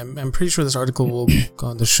 and I'm pretty sure this article will go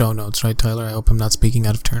on the show notes, right, Tyler? I hope I'm not speaking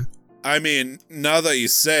out of turn. I mean, now that you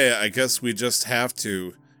say it, I guess we just have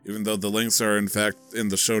to, even though the links are in fact in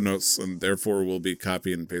the show notes and therefore will be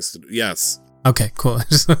copied and pasted. Yes. Okay, cool.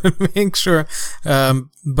 Just want to make sure.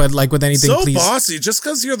 But like with anything, So please. bossy, just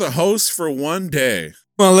because you're the host for one day.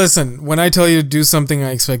 Well, listen, when I tell you to do something, I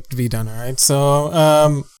expect it to be done, all right? So,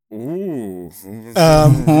 Ooh.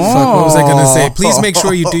 fuck, what was I gonna say? Please make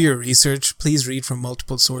sure you do your research. Please read from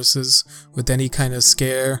multiple sources with any kind of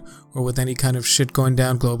scare or with any kind of shit going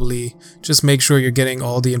down globally. Just make sure you're getting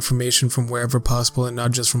all the information from wherever possible and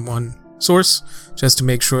not just from one source, just to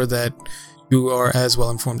make sure that you are as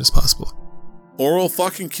well informed as possible. Or will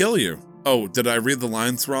fucking kill you. Oh, did I read the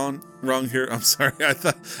lines wrong here? I'm sorry. I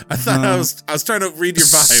thought I was trying to read your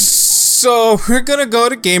vibe. So we're gonna go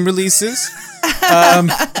to game releases.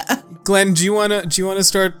 Glenn, do you wanna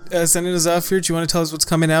start sending us off here? Do you wanna tell us what's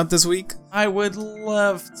coming out this week? I would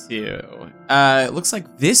love to. It looks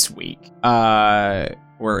like this week,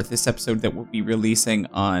 or this episode that will be releasing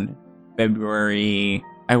on February.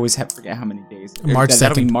 I always forget how many days. March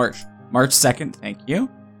That'll be 2nd. March 2nd. Thank you.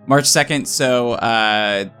 March 2nd. So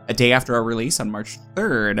a day after our release on March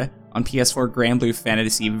 3rd on PS4, Grand Blue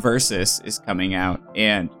Fantasy Versus is coming out,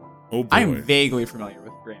 and Oh boy. I'm vaguely familiar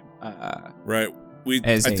with Grand. Right.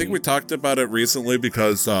 I think we talked about it recently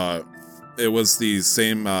because it was the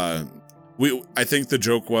same. I think the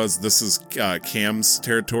joke was this is Cam's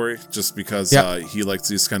territory, just because he likes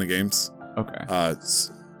these kind of games. Okay.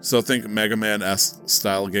 So think Mega Man-esque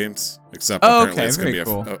style games, except Oh, apparently okay, it's gonna be very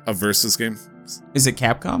cool. a versus game. Is it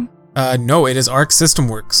Capcom? No, it is Arc System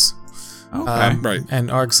Works. Okay. Right. And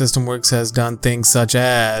Arc System Works has done things such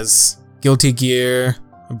as Guilty Gear,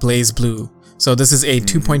 Blaze Blue. So this is a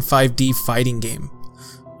 2.5D fighting game.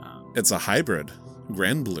 It's a hybrid.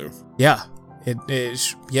 Grand Blue. Yeah, it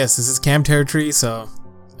is. Yes, this is Cam territory, so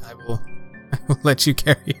I will let you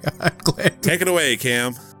carry on, Glenn. Take it away,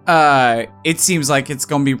 Cam. It seems like it's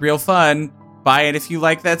gonna be real fun. Buy it if you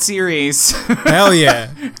like that series. Hell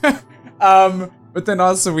yeah. But then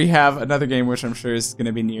also we have another game which I'm sure is going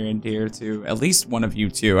to be near and dear to at least one of you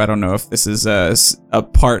two. I don't know if this is a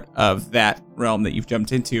part of that realm that you've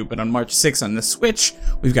jumped into, but on March 6th on the Switch,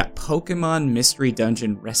 we've got Pokemon Mystery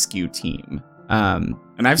Dungeon Rescue Team.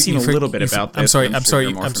 And I've seen a little bit about this. I'm sorry.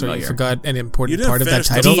 You forgot an important part of that the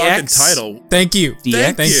title. fucking title. Thank you.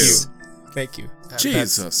 DX. Thank you.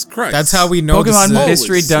 Jesus Christ. That's how we know Pokemon this is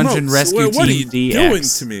Mystery Dungeon Rescue What are you Team doing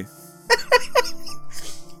DX. to me?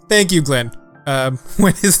 Thank you, Glenn.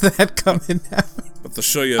 When is that coming out? But to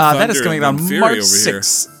show you thunder That is coming out and on Fury March over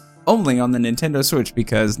 6th, only on the Nintendo Switch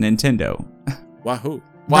because Nintendo. here. Wahoo.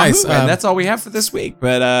 Nice. Wahoo, and that's all we have for this week.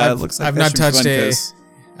 But it looks like I've that not should be fun touched 'cause-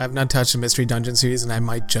 I've not touched a Mystery Dungeon series, and I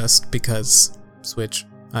might just because Switch.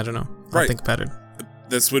 I don't know. I'll Right. think about it.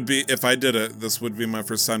 This would be, if I did it, this would be my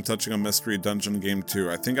first time touching a Mystery Dungeon game too.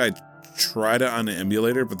 I think I tried it on an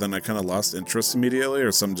emulator, but then I kind of lost interest immediately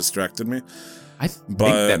or something distracted me. I think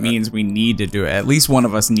But- that means we need to do it. At least one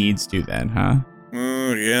of us needs to then, huh?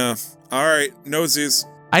 Yeah. All right, nosies.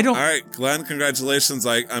 I don't. All right, Glenn, congratulations.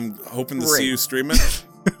 I'm hoping to Great. see you stream it.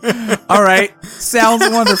 All right. Sounds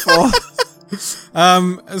wonderful.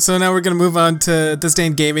 So now we're gonna move on to This Day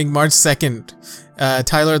in Gaming, March 2nd.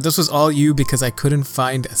 Tyler, this was all you because I couldn't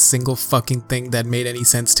find a single fucking thing that made any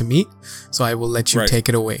sense to me. So I will let you Right. take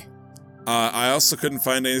it away. I also couldn't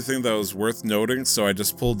find anything that was worth noting, so I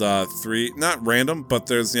just pulled three, not random, but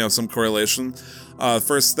there's some correlation.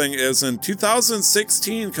 First thing is in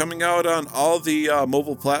 2016, coming out on all the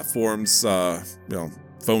mobile platforms,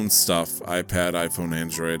 phone stuff, iPad, iPhone,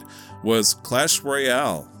 Android, was Clash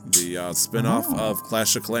Royale, the spin-off of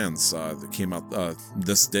Clash of Clans that came out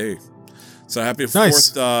this day. So happy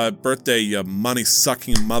Nice. 4th birthday, you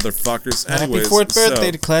money-sucking motherfuckers. Anyways, Happy 4th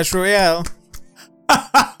birthday to Clash Royale.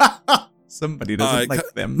 Somebody doesn't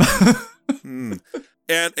like them.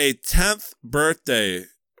 And a 10th birthday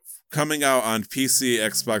coming out on PC,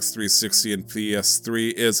 Xbox 360, and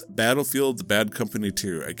PS3 is Battlefield: The Bad Company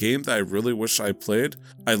 2, a game that I really wish I played.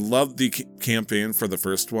 I loved the campaign for the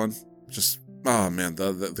first one. Just, oh man,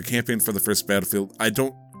 the campaign for the first Battlefield.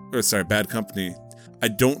 Bad Company. I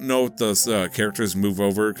don't know if those characters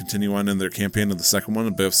continue on in their campaign in the second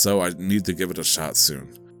one, but if so, I need to give it a shot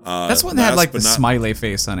soon. That's one that had like the smiley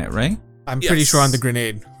face on it, right? I'm pretty sure on the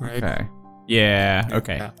grenade, right? Okay. Yeah.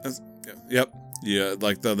 Okay. Yep. Yeah,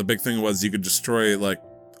 like the big thing was you could destroy like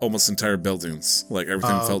almost entire buildings. Like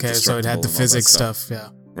everything felt okay, destructible. so it had the and all that physics stuff, yeah.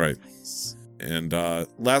 Right. And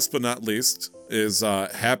last but not least is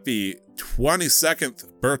happy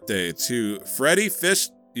 22nd birthday to Freddy Fish.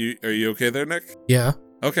 Are you okay there, Nick? Yeah.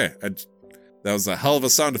 Okay. That was a hell of a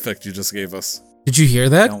sound effect you just gave us. Did you hear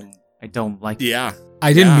that? I don't like. Yeah.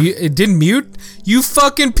 I didn't mute. It didn't mute? You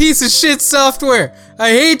fucking piece of shit software. I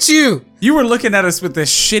hate you. You were looking at us with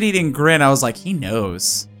this shit-eating grin. I was like, he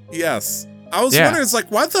knows. Yes. I was wondering, it's like,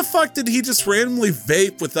 why the fuck did he just randomly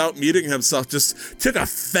vape without muting himself? Just took a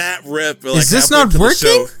fat rip. Like, Is this halfway not to the working?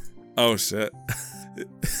 show. Oh, shit.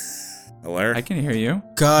 Hello? I can hear you.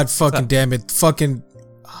 God fucking damn it. Fucking.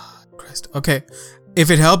 Oh, Christ. Okay. If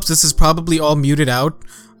it helps, this is probably all muted out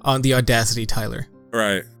on the Audacity, Tyler.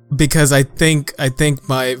 Right. Because I think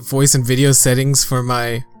my voice and video settings for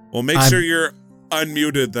my... Well, make sure you're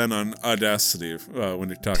unmuted then on Audacity when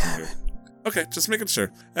you're talking here. Okay, just making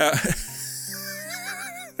sure.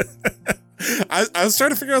 I was trying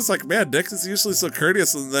to figure out, I was like, man, Nick is usually so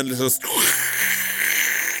courteous, and then just...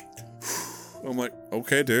 I'm like,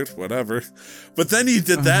 okay, dude, whatever. But then he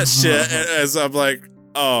did that shit, as I'm like,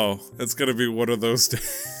 oh, it's gonna be one of those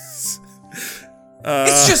days.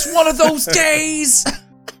 It's just one of those days!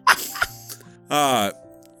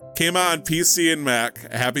 Came out on PC and Mac.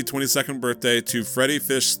 Happy 22nd birthday to Freddy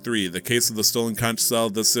Fish 3, The Case of the Stolen Conch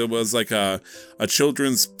Shell. It was like a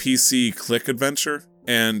children's PC click adventure.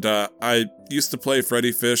 And I used to play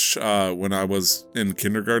Freddy Fish when I was in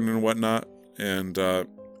kindergarten and whatnot, and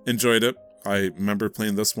enjoyed it. I remember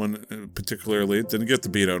playing this one particularly. Didn't get to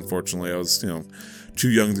beat it, unfortunately. I was, too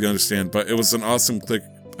young to understand. But it was an awesome click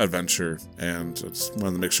adventure, and I just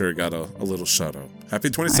wanted to make sure it got a little shout out. Happy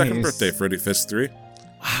 22nd birthday, Freddy Fish 3.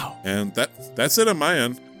 Wow. And that's it on my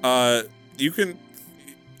end. You can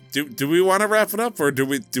do we want to wrap it up, or do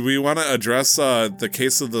we want to address the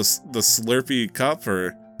case of the Slurpee cup,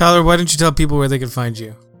 or Tyler, why don't you tell people where they can find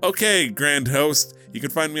you? Okay, grand host. You can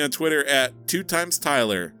find me on Twitter at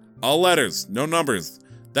 2timestyler. All letters, no numbers.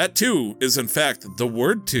 That 2 is in fact the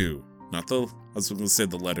word 2, not the I was going to say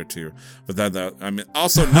the letter 2, but that I mean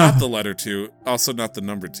also not the letter 2, also not the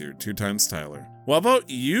number 2. 2timestyler. What about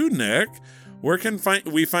you, Nick? Where can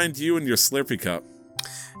we find you in your Slurpee cup?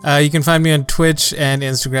 You can find me on Twitch and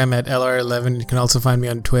Instagram at LR11. You can also find me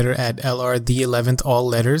on Twitter at LR11th, all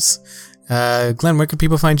letters. Glenn, where can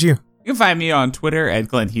people find you? You can find me on Twitter at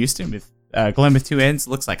Glenn Houston with Glenn with 2 N's,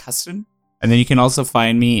 looks like Huston. And then you can also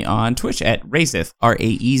find me on Twitch at Razeth,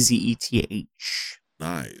 Raezeth.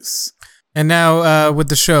 Nice. And now with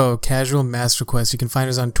the show, Casual Master Quest. You can find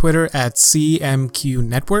us on Twitter at CMQ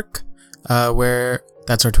Network, where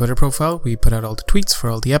that's our Twitter profile. We put out all the tweets for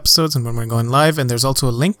all the episodes and when we're going live. And there's also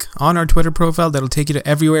a link on our Twitter profile that'll take you to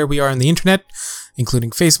everywhere we are on the internet, including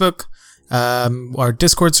Facebook, our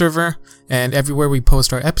Discord server, and everywhere we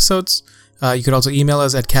post our episodes. You could also email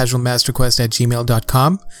us at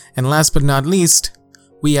casualmasterquest@gmail.com. And last but not least,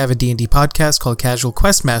 we have a D&D podcast called Casual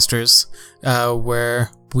Quest Masters, where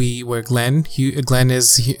Glenn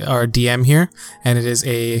is our DM here, and it is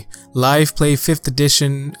a live play 5th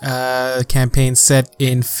edition campaign set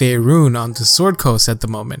in Faerun on the Sword Coast at the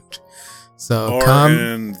moment. So or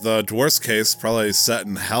in the dwarf's case, probably set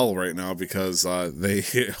in hell right now because they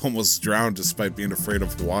almost drowned despite being afraid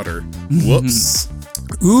of water. Whoops.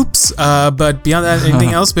 Oops. But beyond that,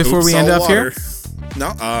 anything else before we end up here?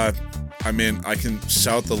 No. I mean, I can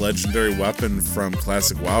shout the legendary weapon from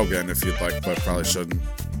Classic WoW again if you'd like, but probably shouldn't.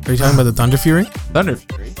 Are you talking about the Thunder Fury? Thunder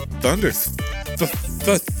Fury. Thunder.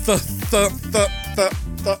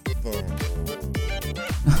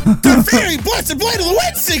 The very blessed blade of the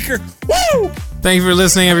Windseeker! Woo! Thank you for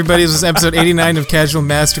listening, everybody. This was episode 89 of Casual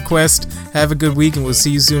Master Quest. Have a good week, and we'll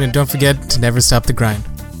see you soon. And don't forget to never stop the grind.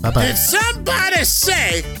 Bye-bye. Did somebody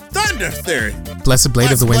say Thunder Theory? Blessed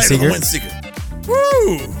Blade of the Windseeker.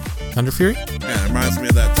 Woo! Thunder Fury? Yeah, it reminds me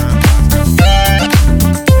of that time.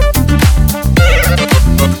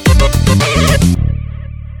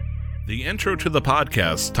 The intro to the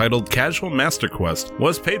podcast, titled Casual Master Quest,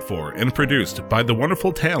 was paid for and produced by the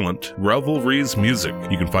wonderful talent Revelries Music.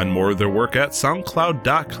 You can find more of their work at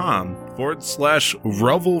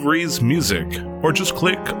soundcloud.com/Revelries Music, or just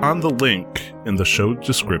click on the link in the show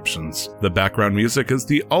descriptions. The background music is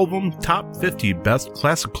the album Top 50 Best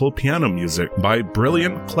Classical Piano Music by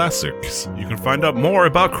Brilliant Classics. You can find out more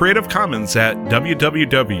about Creative Commons at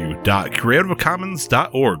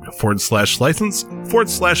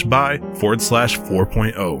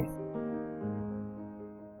www.creativecommons.org/license/by/4.0.